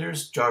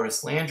Sanders,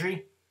 Jarvis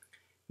Landry,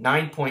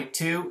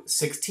 9.2,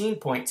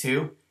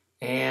 16.2,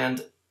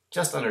 and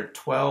just under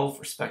 12,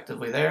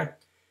 respectively there.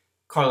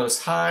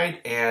 Carlos Hyde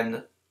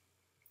and,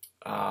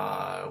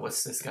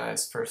 what's this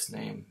guy's first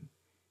name?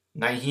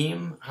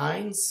 Nyheim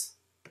Hines?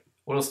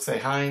 What else say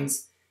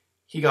Hines?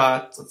 He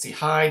got, let's see,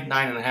 Hyde,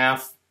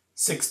 9.5,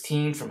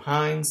 16 from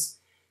Hines.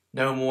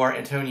 No more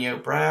Antonio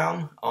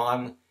Brown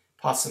on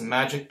Possum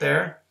Magic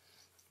there.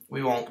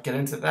 We won't get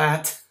into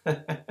that.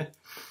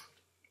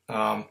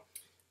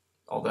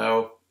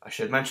 Although, I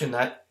should mention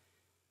that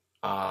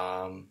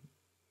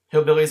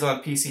Hillbillies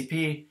on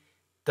PCP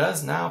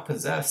does now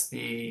possess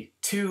the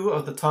 2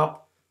 of the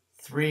top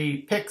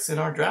 3 picks in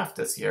our draft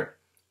this year.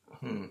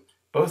 2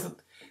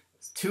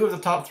 of the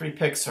top 3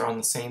 picks are on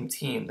the same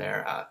team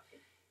there.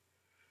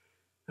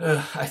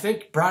 I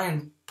think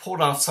Brian pulled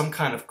off some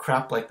kind of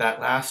crap like that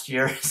last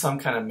year. Some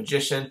kind of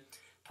magician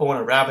pulling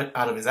a rabbit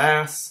out of his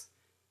ass.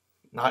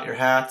 Not your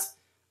hat,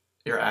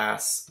 your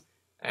ass.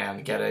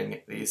 And getting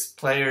these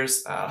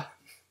players,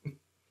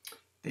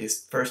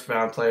 these first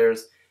round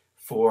players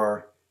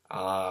for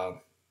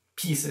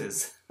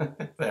pieces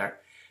there.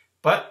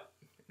 But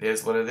it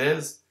is what it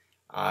is.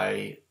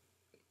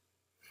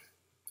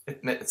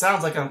 It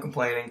sounds like I'm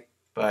complaining,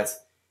 but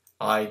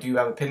I do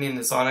have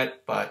opinions on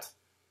it. But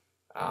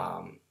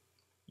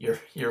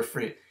you're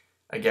free.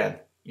 Again,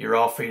 you're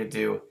all free to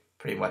do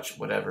pretty much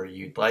whatever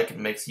you'd like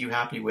and makes you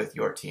happy with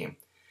your team.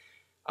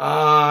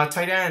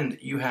 Tight end,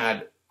 you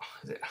had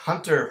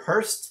Hunter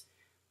Hurst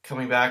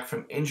coming back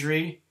from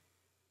injury,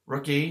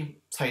 rookie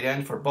tight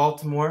end for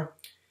Baltimore.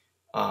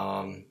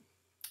 I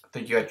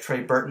think you had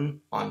Trey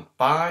Burton on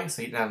bye,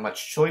 so you didn't have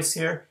much choice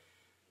here.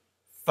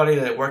 Funny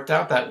that it worked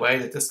out that way,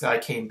 that this guy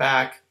came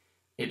back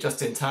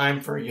just in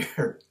time for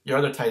your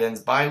other tight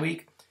end's bye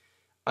week.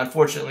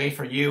 Unfortunately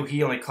for you,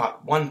 he only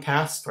caught 1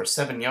 pass for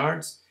 7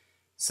 yards,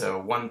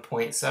 so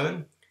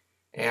 1.7.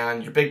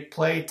 And your big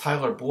play,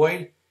 Tyler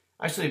Boyd,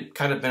 actually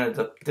kind of been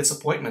a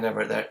disappointment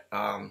ever that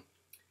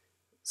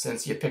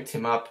since you picked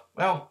him up.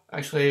 Well,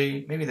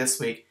 actually, maybe this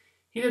week.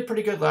 He did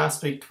pretty good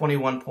last week,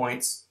 21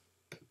 points.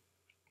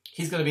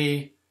 He's going to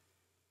be,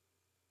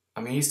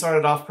 he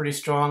started off pretty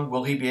strong.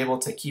 Will he be able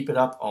to keep it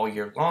up all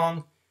year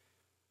long?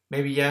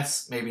 Maybe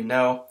yes, maybe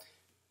no.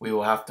 We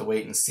will have to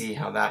wait and see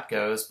how that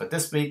goes. But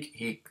this week,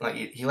 he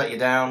let you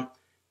down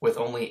with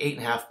only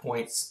 8.5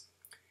 points.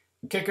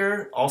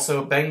 Kicker,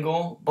 also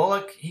Bengal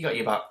Bullock, he got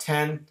you about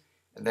 10.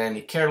 And then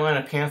the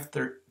Carolina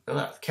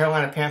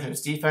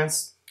Panthers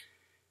defense,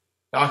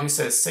 Yahoo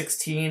says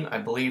 16. I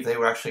believe they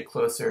were actually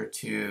closer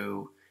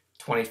to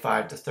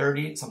 25 to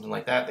 30, something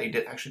like that. They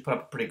did actually put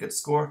up a pretty good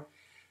score.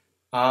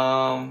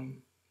 So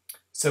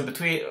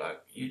between,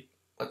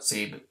 let's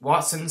see,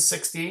 Watson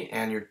 60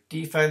 and your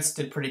defense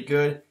did pretty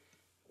good.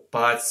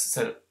 But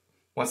said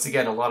once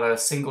again, a lot of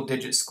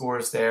single-digit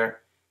scores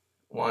there.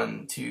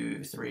 1,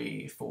 2,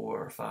 3,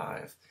 4,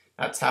 5.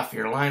 That's half of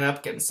your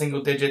lineup getting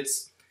single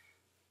digits.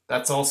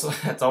 That's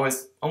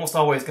always almost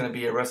always going to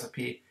be a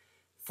recipe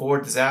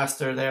for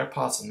disaster there,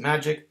 Possum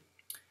Magic.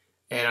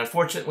 And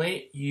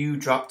unfortunately, you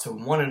dropped to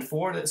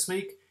 1-4 this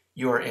week.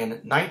 You are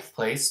in 9th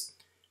place,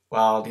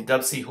 while the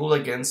Dub C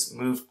Hooligans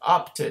move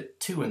up to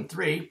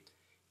 2-3,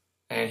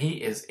 and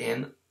he is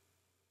in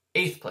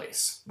 8th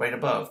place, right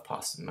above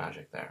Possum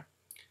Magic there.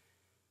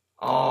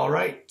 All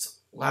right,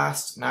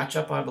 last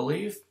matchup, I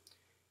believe.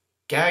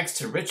 Gags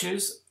to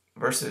Riches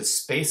versus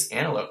Space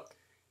Antelope.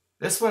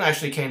 This one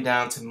actually came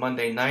down to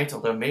Monday night,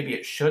 although maybe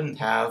it shouldn't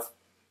have.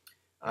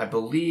 I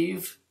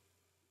believe,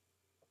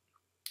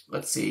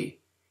 let's see,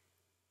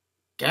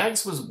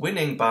 Gags was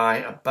winning by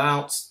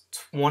about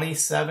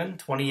 27,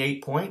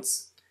 28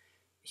 points.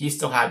 He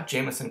still had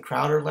Jamison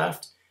Crowder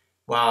left,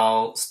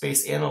 while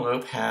Space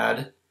Antelope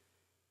had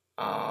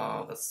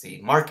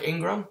Mark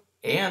Ingram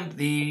and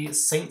the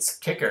Saints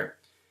kicker.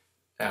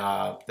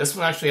 This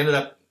one actually ended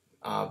up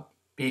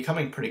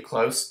becoming pretty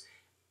close.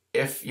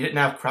 If you didn't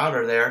have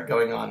Crowder there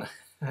going on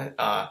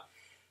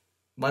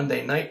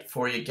Monday night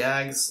for you,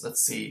 Gags,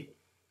 let's see.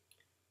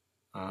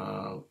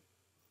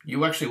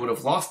 You actually would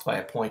have lost by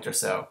a point or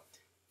so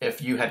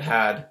if you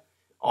had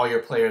all your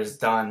players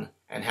done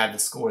and had the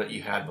score that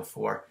you had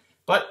before.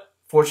 But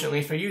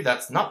fortunately for you,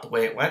 that's not the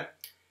way it went.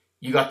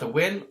 You got the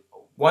win,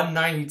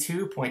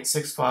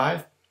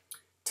 192.65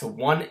 to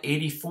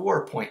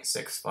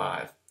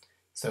 184.65.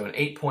 So an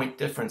 8-point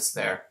difference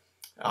there.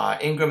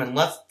 Ingram and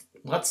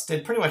Lutz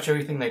did pretty much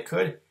everything they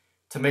could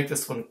to make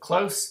this one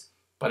close,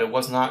 but it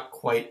was not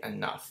quite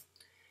enough.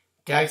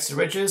 Gags to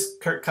Riches,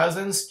 Kirk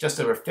Cousins, just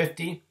over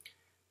 50.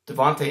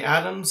 Devontae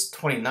Adams,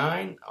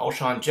 29.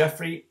 Alshon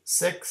Jeffrey,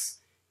 6.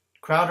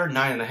 Crowder,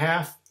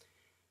 9.5.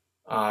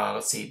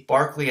 Let's see,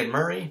 Barkley and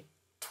Murray,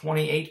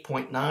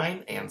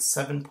 28.9 and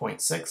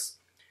 7.6.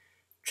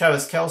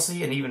 Travis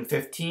Kelce, an even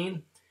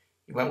 15.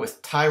 You went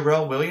with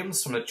Tyrell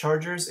Williams from the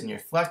Chargers in your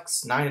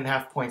flex,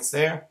 9.5 points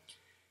there.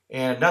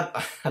 And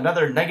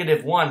another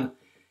 -1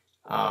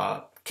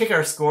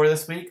 kicker score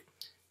this week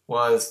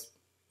was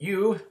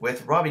you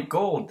with Robbie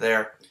Gould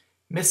there,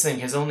 missing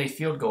his only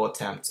field goal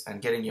attempt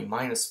and getting you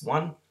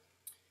 -1.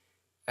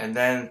 And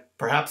then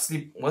perhaps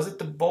was it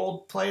the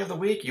bold play of the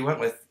week? You went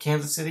with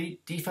Kansas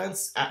City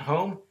defense at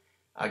home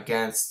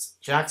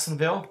against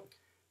Jacksonville,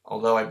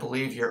 although I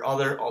believe your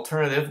other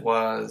alternative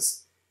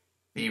was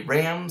the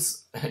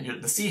Rams,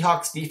 the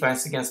Seahawks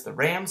defense against the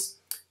Rams.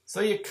 So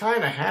you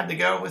kind of had to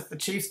go with the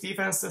Chiefs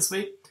defense this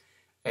week,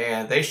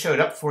 and they showed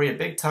up for you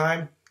big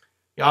time.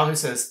 Yahoo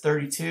says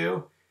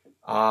 32.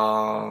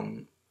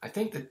 I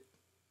think that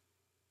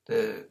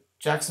the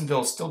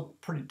Jacksonville still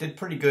did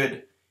pretty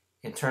good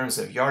in terms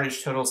of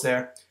yardage totals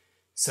there.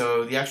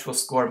 So the actual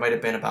score might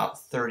have been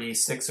about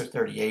 36 or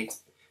 38,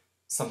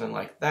 something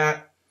like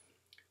that.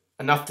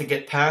 Enough to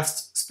get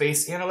past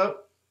Space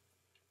Antelope.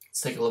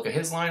 Let's take a look at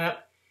his lineup.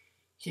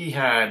 He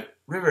had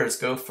Rivers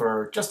go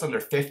for just under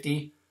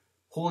 50,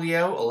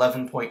 Julio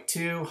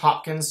 11.2,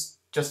 Hopkins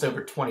just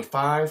over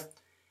 25,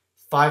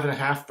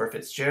 5.5 for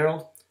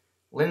Fitzgerald,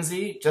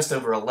 Lindsey just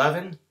over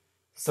 11,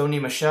 Sony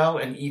Michel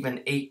an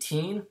even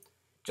 18,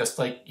 just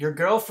like your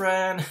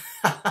girlfriend.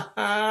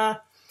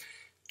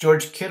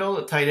 George Kittle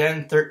at tight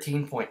end,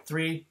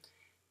 13.3.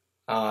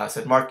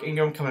 Said Mark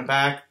Ingram coming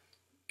back,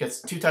 gets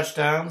 2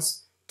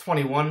 touchdowns,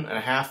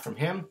 21.5 from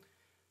him.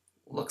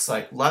 Looks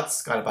like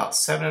Lutz got about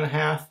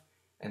 7.5.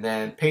 And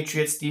then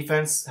Patriots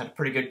defense had a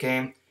pretty good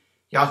game.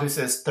 Yahoo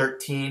says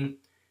 13.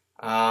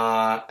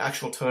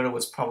 Actual total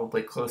was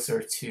probably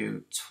closer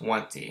to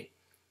 20.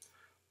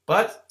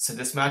 But, so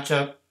this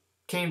matchup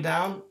came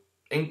down.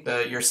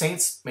 Your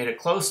Saints made it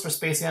close for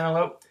Space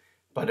Antelope,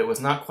 but it was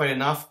not quite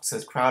enough. It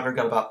says Crowder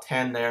got about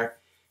 10 there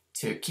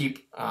to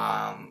keep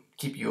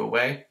you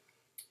away.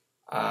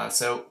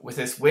 So with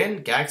this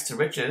win, Gags to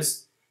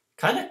Riches,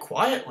 kind of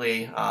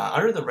quietly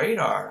under the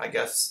radar, I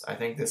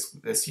think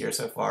this year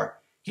so far.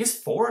 He's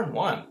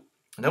 4-1.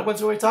 No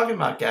one's really talking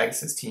about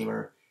Gags' team,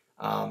 or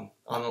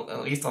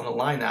at least on the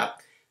lineup.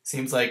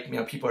 Seems like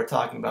people are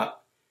talking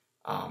about.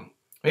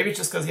 Maybe it's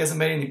just because he hasn't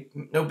made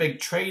no big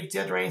trades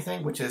yet or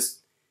anything, which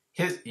is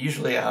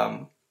usually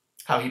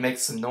how he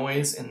makes some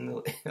noise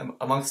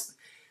amongst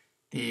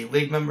the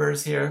league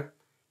members here.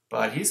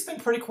 But he's been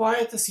pretty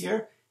quiet this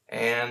year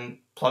and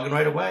plugging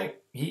right away.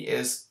 He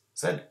is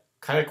kind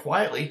of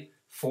quietly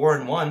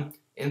 4-1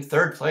 in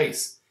 3rd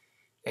place.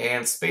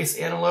 And Space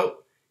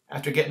Antelope,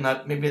 after getting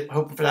that, maybe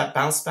hoping for that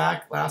bounce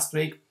back last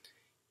week,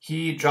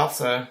 he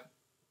drops a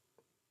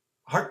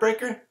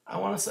heartbreaker,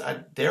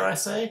 dare I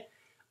say.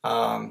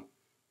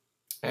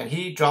 And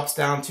he drops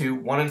down to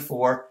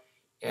 1-4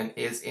 and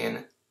is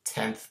in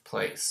 10th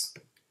place.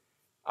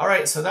 All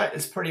right, so that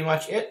is pretty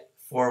much it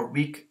for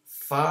week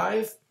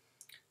 5. I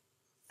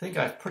think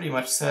I've pretty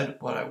much said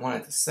what I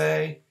wanted to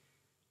say.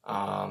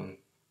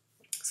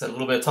 Said a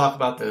little bit of talk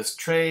about those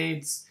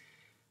trades.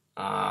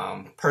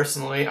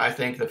 Personally, I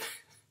think that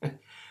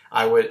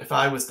I would, if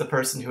I was the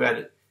person who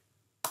had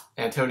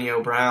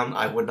Antonio Brown,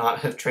 I would not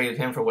have traded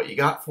him for what you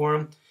got for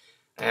him.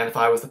 And if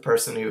I was the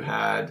person who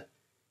had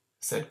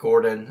said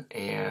Gordon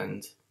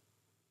and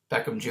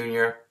Beckham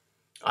Jr.,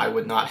 I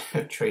would not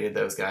have traded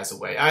those guys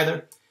away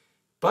either.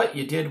 But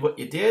you did what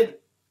you did,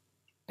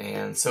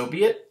 and so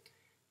be it.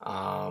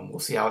 We'll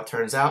see how it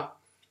turns out.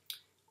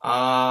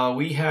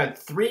 We had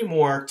 3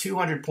 more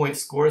 200-point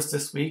scores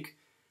this week.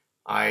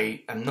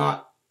 I am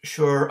not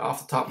sure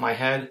off the top of my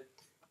head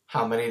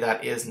how many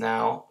that is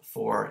now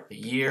for the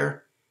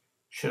year.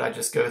 Should I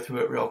just go through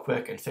it real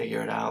quick and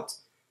figure it out?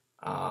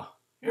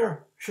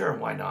 Sure,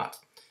 why not?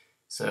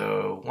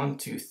 So 1,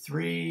 2,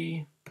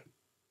 3,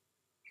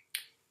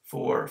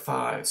 4,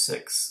 5,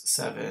 6,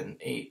 7,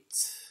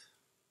 8,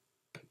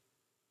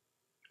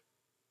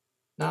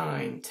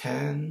 9,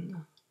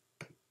 10,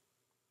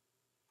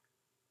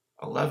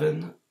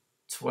 11,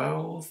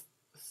 12,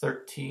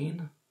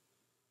 13,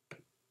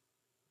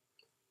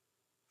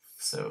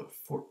 so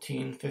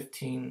 14,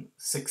 15,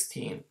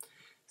 16.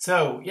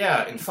 So,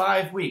 yeah, in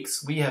 5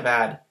 weeks, we have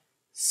had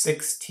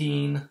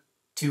 16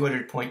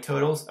 200-point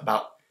totals,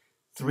 about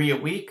 3 a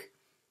week.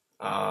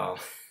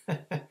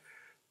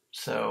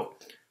 So,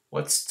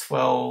 what's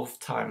 12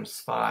 times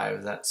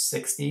 5? That's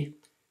 60.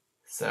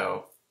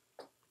 So,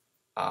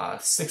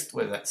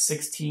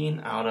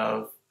 16 out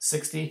of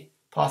 60.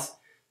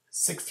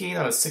 16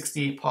 out of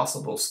 60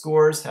 possible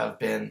scores have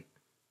been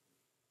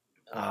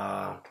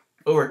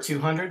over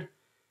 200.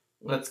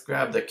 Let's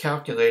grab the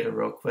calculator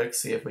real quick,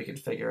 see if we can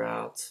figure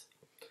out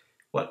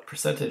what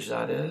percentage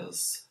that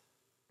is.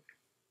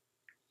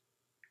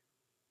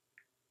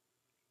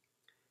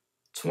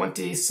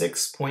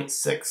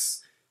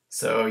 26.6.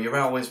 So you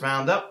always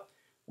round up.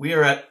 We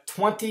are at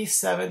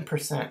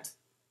 27%.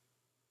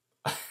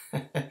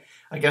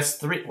 I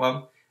guess it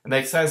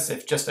makes sense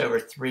if just over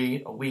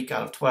 3 a week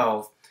out of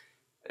 12,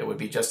 it would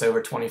be just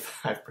over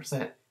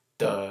 25%.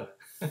 Duh.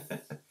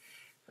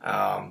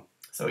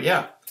 So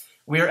yeah,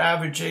 we are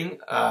averaging,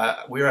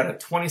 we're at a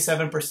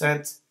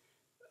 27%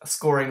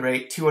 scoring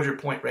rate,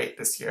 200-point rate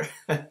this year.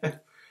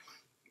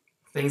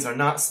 Things are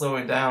not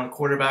slowing down.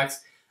 Quarterbacks,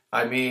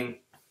 I mean,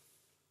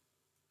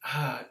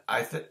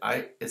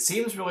 it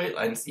seems really,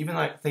 even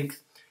I think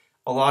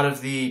a lot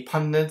of the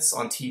pundits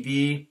on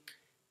TV,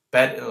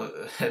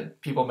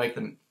 people make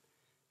them,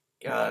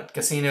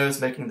 casinos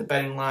making the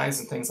betting lines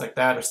and things like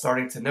that are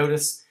starting to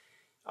notice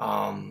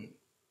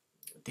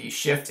the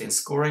shift in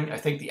scoring. I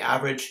think the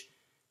average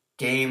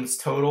games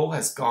total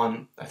has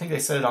gone, I think they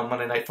said it on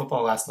Monday Night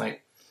Football last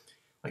night,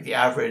 like the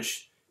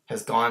average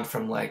has gone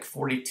from like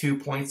 42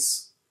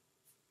 points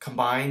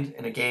combined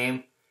in a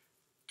game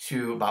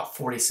to about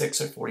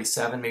 46 or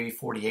 47, maybe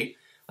 48.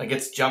 Like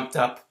it's jumped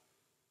up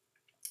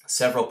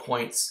several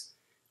points,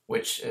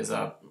 which is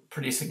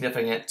pretty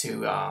significant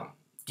to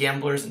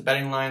gamblers and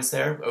betting lines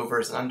there,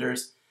 overs and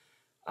unders.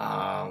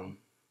 I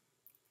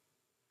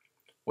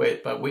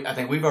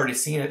think we've already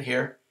seen it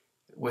here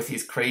with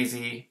these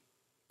crazy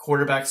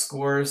quarterback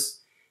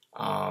scores.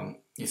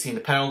 You've seen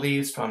the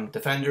penalties from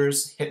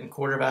defenders hitting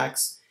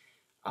quarterbacks.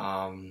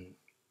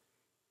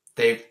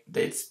 The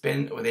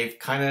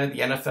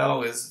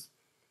NFL is,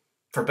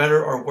 for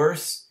better or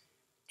worse,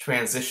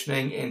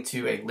 transitioning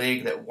into a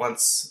league that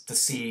wants to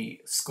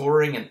see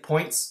scoring and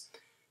points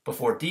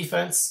before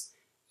defense,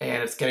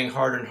 and it's getting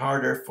harder and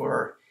harder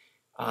for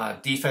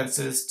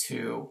defenses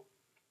to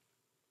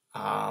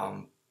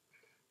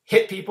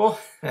hit people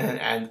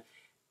and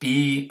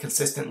be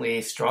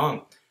consistently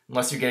strong,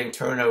 unless you're getting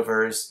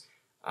turnovers.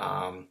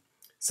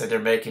 So they're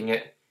making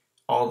it,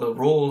 all the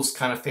rules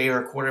kind of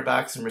favor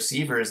quarterbacks and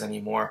receivers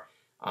anymore.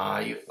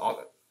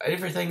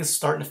 Everything is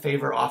starting to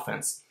favor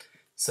offense.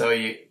 So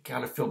you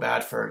kind of feel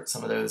bad for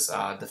some of those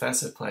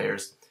defensive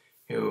players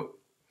who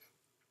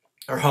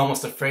are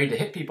almost afraid to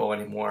hit people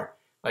anymore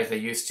like they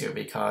used to,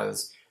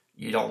 because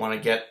you don't want to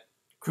get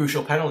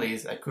crucial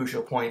penalties at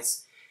crucial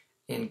points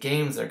in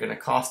games that are going to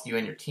cost you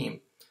and your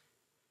team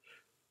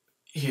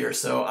here.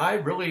 So I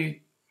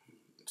really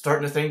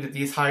starting to think that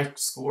these high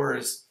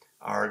scores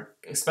are,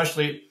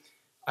 especially,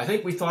 I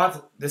think we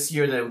thought this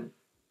year that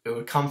it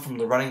would come from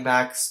the running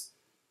backs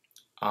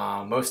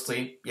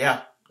mostly.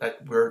 Yeah,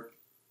 that we're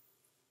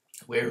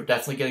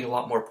definitely getting a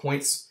lot more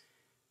points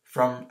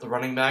from the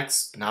running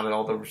backs now that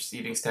all the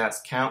receiving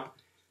stats count.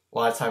 A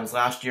lot of times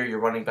last year, your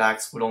running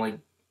backs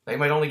they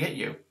might only get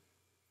you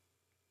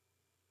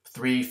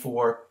 3,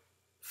 4,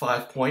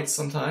 5 points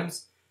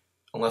sometimes,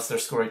 unless they're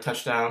scoring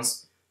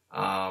touchdowns.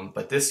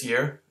 But this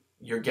year,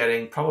 you're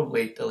getting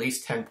probably at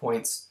least 10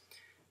 points,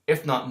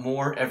 if not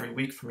more, every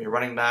week from your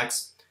running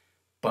backs.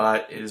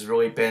 But it has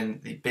really been,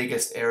 the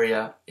biggest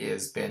area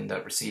has been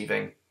the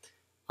receiving,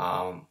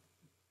 the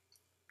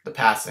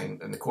passing,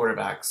 and the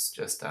quarterbacks.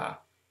 Just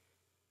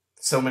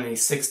so many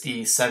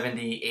 60,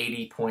 70,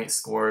 80-point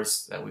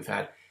scores that we've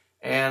had.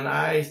 And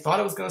I thought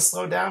it was going to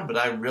slow down, but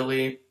I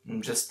really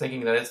am just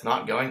thinking that it's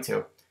not going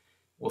to.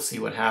 We'll see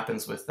what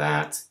happens with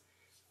that.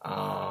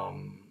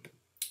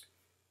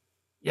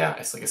 Yeah,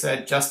 it's like I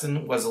said,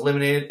 Justin was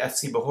eliminated,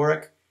 FC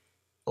Bohoric,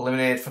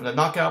 eliminated from the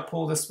knockout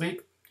pool this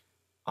week.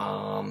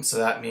 So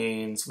that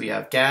means we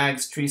have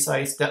Gags,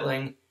 Treesice,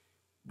 Detling,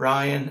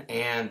 Brian,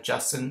 and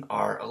Justin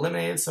are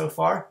eliminated so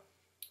far.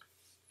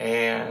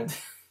 And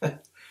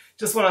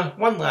just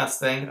one last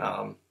thing.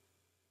 I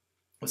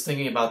was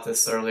thinking about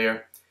this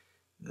earlier,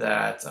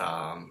 that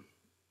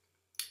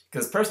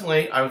because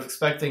personally I was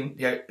expecting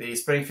the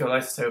Springfield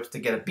Isotopes to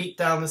get a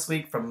beatdown this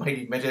week from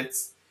Mighty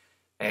Midgets,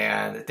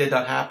 and it did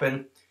not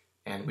happen,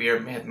 and we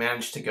have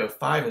managed to go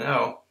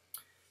 5-0.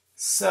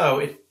 So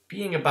it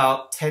being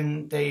about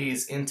 10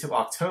 days into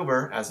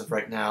October as of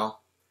right now,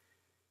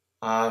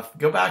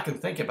 go back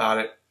and think about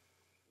it.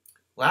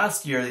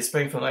 Last year, the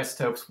Springfield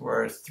Isotopes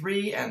were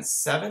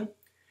 3-7,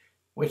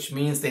 which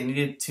means they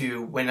needed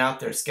to win out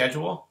their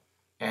schedule,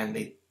 and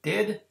they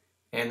did,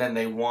 and then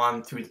they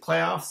won through the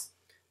playoffs.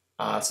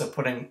 So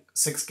putting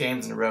 6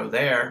 games in a row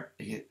there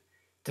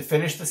to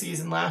finish the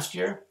season last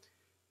year,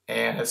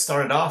 and have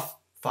started off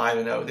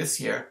 5-0 this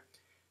year.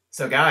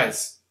 So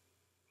guys,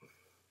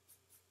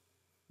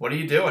 what are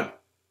you doing?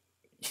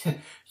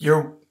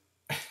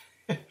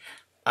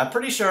 I'm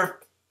pretty sure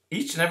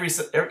each and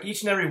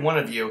every one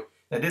of you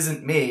that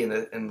isn't me in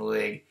the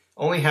league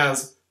only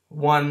has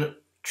one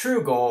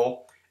true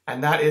goal,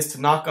 and that is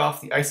to knock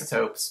off the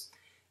Isotopes.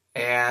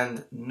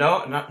 And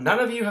none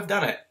of you have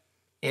done it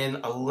in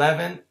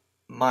 11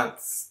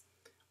 months,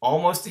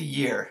 almost a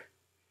year.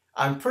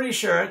 I'm pretty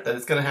sure that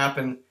it's going to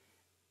happen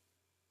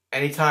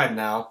anytime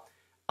now.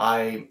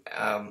 I'm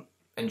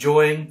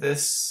enjoying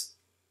this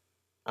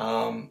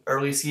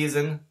early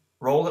season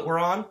roll that we're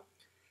on.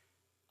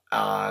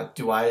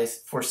 Do I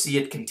foresee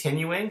it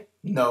continuing?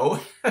 No.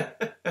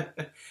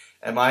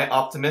 Am I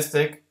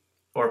optimistic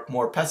or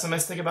more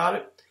pessimistic about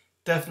it?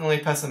 Definitely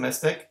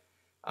pessimistic.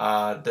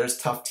 There's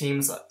tough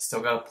teams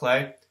still got to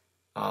play.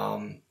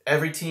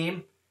 Every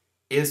team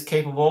is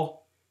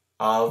capable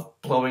of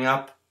blowing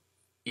up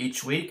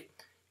each week.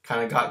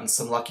 Kind of gotten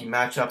some lucky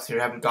matchups here.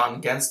 Haven't gotten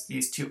against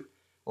a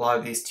lot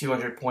of these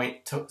 200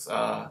 point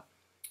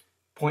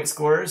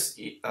scorers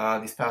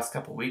these past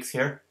couple weeks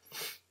here.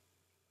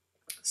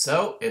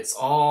 So it's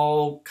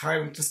all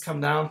kind of just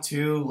come down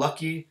to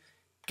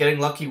getting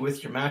lucky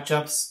with your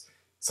matchups.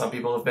 Some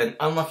people have been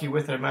unlucky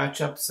with their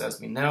matchups, as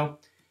we know,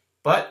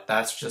 but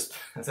that's just,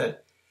 as I said,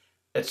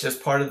 it's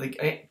just part of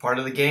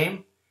the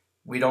game.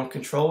 We don't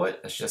control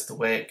it. It's just the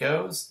way it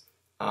goes.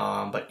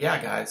 But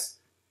yeah, guys,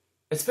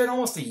 it's been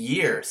almost a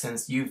year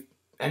since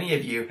any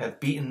of you have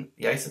beaten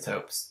the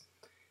Isotopes.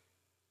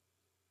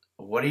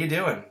 What are you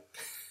doing?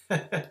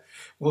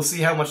 We'll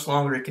see how much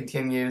longer it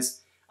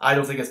continues. I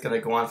don't think it's going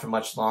to go on for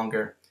much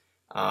longer.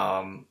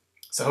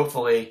 So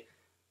hopefully,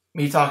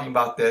 me talking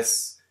about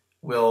this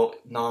will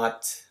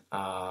not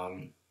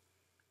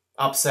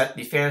upset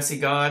the fantasy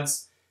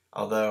gods.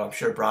 Although I'm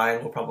sure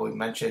Brian will probably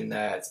mention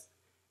that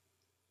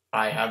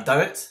I have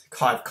done it.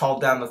 I've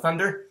called down the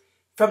thunder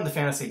from the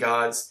fantasy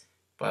gods.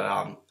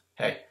 But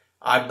hey,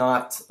 I'm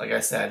not, like I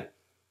said,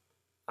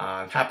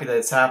 I'm happy that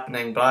it's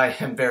happening, but I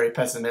am very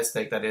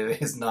pessimistic that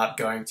it is not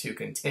going to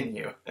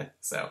continue.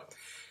 So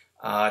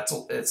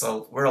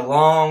we're a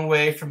long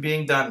way from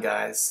being done,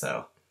 guys.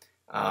 So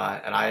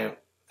and I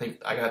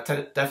think I got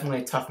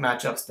definitely tough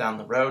matchups down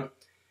the road.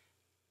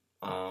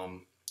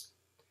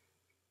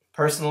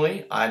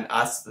 Personally,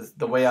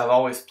 the way I've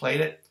always played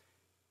it,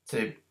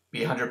 to be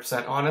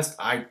 100% honest,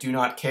 I do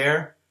not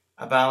care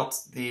about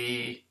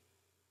the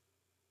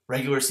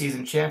regular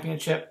season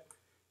championship.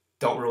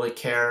 Don't really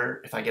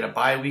care if I get a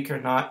bye week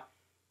or not.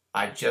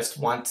 I just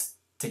want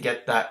to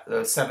get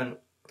those 7.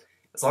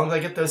 As long as I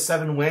get those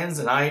 7 wins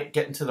and I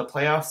get into the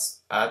playoffs,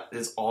 that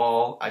is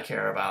all I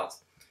care about,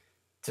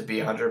 to be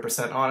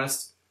 100%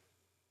 honest.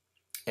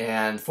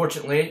 And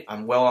fortunately,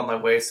 I'm well on my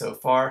way so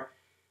far.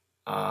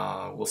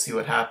 We'll see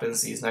what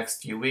happens these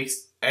next few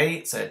weeks.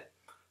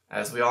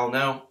 As we all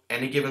know,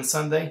 any given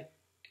Sunday,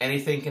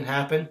 anything can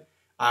happen.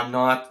 I'm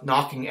not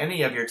knocking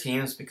any of your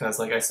teams because,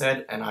 like I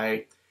said, and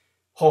I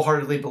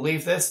wholeheartedly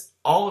believe this,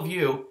 all of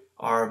you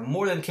are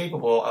more than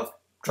capable of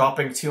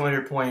dropping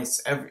 200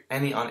 points on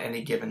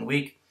any given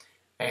week.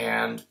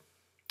 And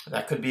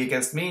that could be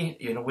against me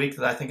in a week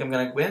that I think I'm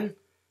going to win.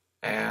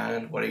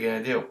 And what are you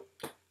going to do?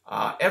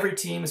 Every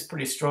team is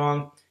pretty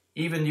strong.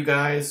 Even you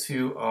guys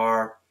who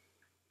are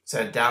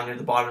down near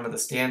the bottom of the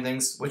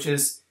standings,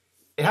 it's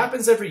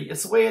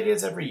the way it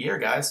is every year,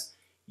 guys.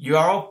 You're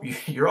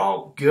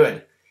all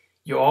good.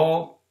 You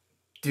all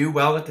do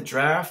well at the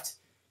draft,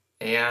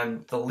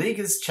 and the league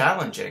is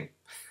challenging.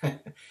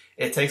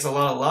 It takes a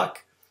lot of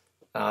luck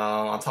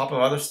on top of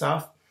other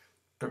stuff,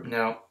 but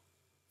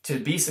to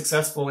be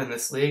successful in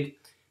this league,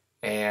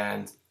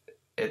 and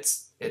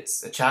it's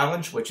a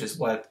challenge, which is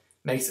what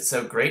makes it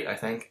so great, I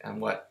think,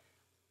 and what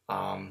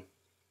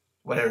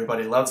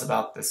everybody loves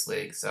about this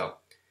league. So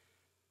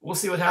we'll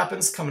see what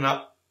happens coming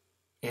up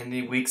in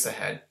the weeks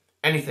ahead.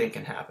 Anything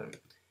can happen.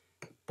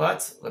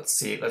 But let's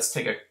see. Let's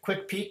take a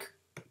quick peek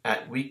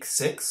at week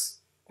 6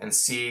 and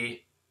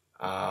see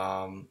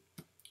if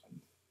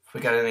we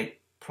got any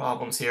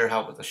problems here.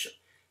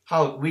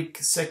 How week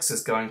 6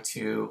 is going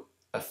to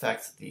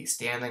affect the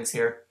standings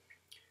here.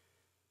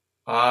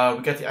 We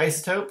got the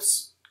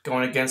Isotopes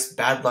going against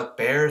Bad Luck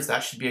Bears.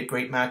 That should be a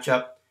great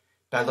matchup.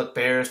 Bad Luck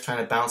Bears trying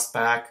to bounce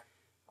back.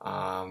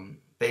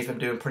 They've been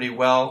doing pretty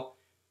well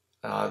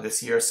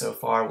this year so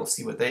far. We'll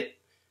see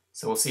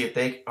if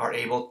they are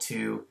able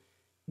to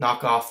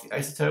knock off the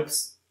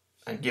Isotopes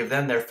and give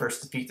them their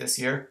first defeat this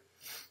year.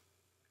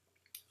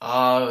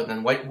 And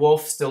then White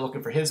Wolf still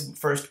looking for his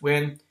first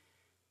win.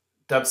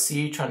 Dub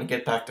C trying to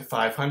get back to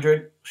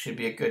 500. Should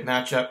be a good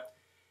matchup.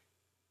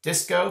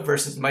 Disco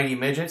versus Mighty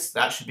Midgets.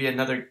 That should be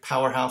another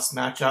powerhouse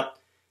matchup.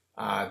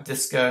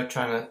 Disco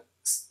trying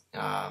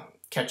to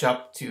catch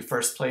up to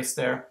first place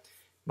there.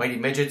 Mighty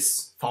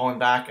Midgets falling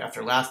back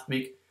after last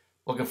week.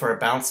 Looking for a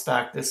bounce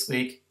back this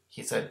week.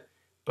 He said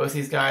both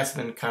these guys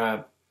have been kind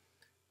of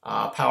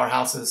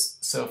powerhouses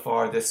so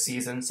far this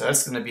season. So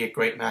that's going to be a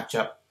great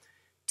matchup.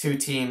 Two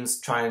teams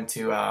trying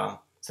to,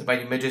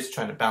 Mighty Midgets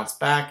trying to bounce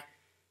back.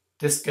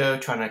 Disco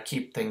trying to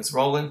keep things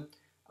rolling.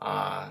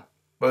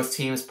 Both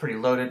teams pretty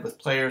loaded with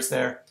players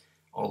there.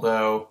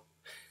 Although,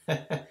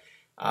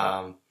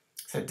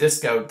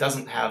 Disco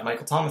doesn't have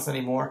Michael Thomas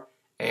anymore.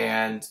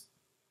 And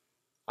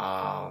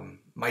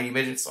Mighty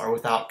Midgets are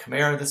without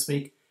Kamara this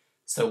week.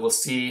 So we'll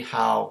see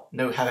how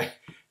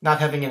not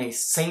having any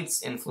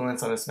Saints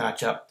influence on this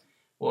matchup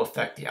will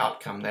affect the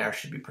outcome there.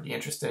 Should be pretty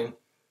interesting.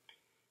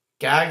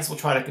 Gags will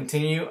try to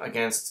continue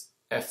against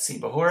FC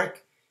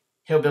Bahorik.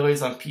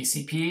 Hillbillies on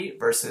PCP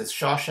versus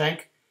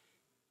Shawshank.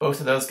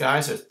 Both of those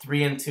guys are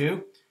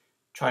 3-2,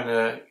 trying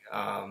to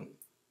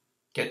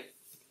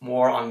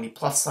more on the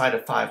plus side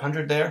of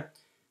 500 there.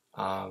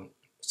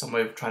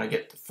 Somebody trying to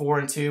get to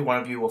 4-2. One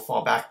of you will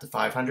fall back to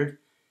 500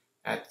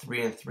 at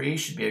 3-3.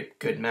 Should be a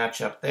good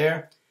matchup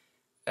there.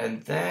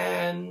 And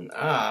then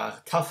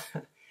tough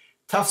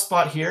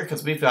spot here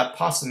because we've got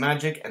Possum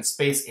Magic and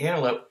Space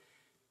Antelope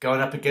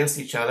going up against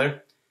each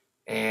other.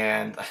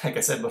 And like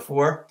I said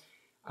before,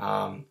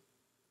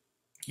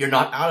 you're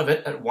not out of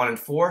it at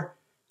 1-4.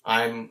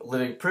 I'm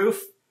living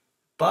proof,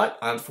 but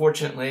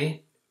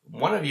unfortunately,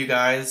 one of you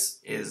guys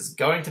is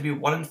going to be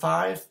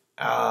 1-5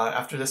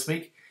 after this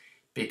week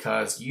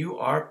because you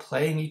are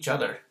playing each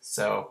other.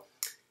 So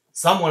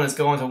someone is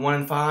going to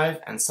 1-5,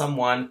 and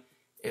someone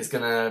is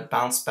going to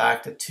bounce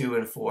back to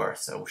 2-4.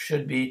 So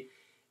should be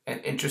an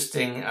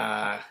interesting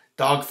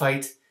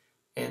dogfight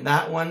in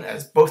that one,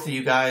 as both of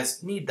you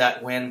guys need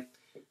that win.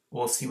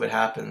 We'll see what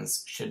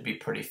happens. Should be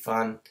pretty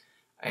fun,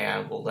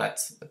 and we'll let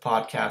the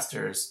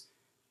podcasters.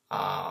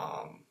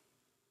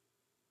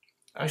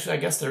 Actually, I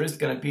guess there is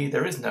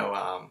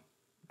no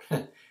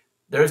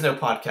there is no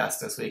podcast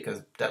this week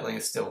because Detling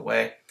is still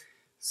away,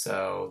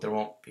 so there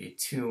won't be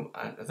too.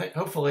 I think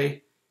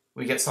hopefully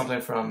we get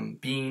something from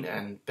Bean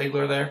and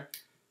Bigler there.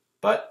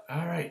 But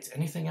all right,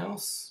 anything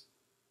else?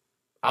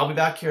 I'll be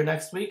back here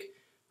next week.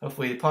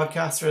 Hopefully the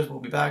podcasters will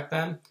be back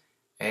then.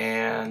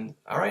 And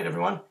all right,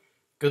 everyone.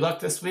 Good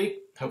luck this week.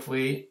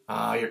 Hopefully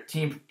your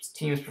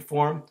teams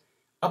perform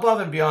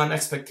above and beyond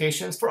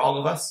expectations for all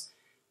of us.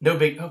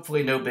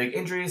 Hopefully no big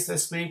injuries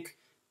this week.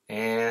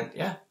 And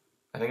yeah,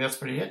 I think that's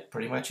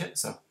pretty much it.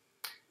 So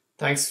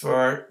thanks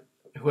for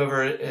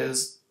whoever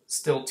is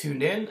still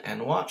tuned in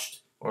and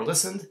watched or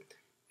listened.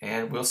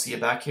 And we'll see you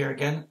back here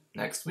again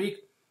next week.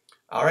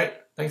 All right.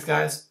 Thanks,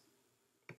 guys.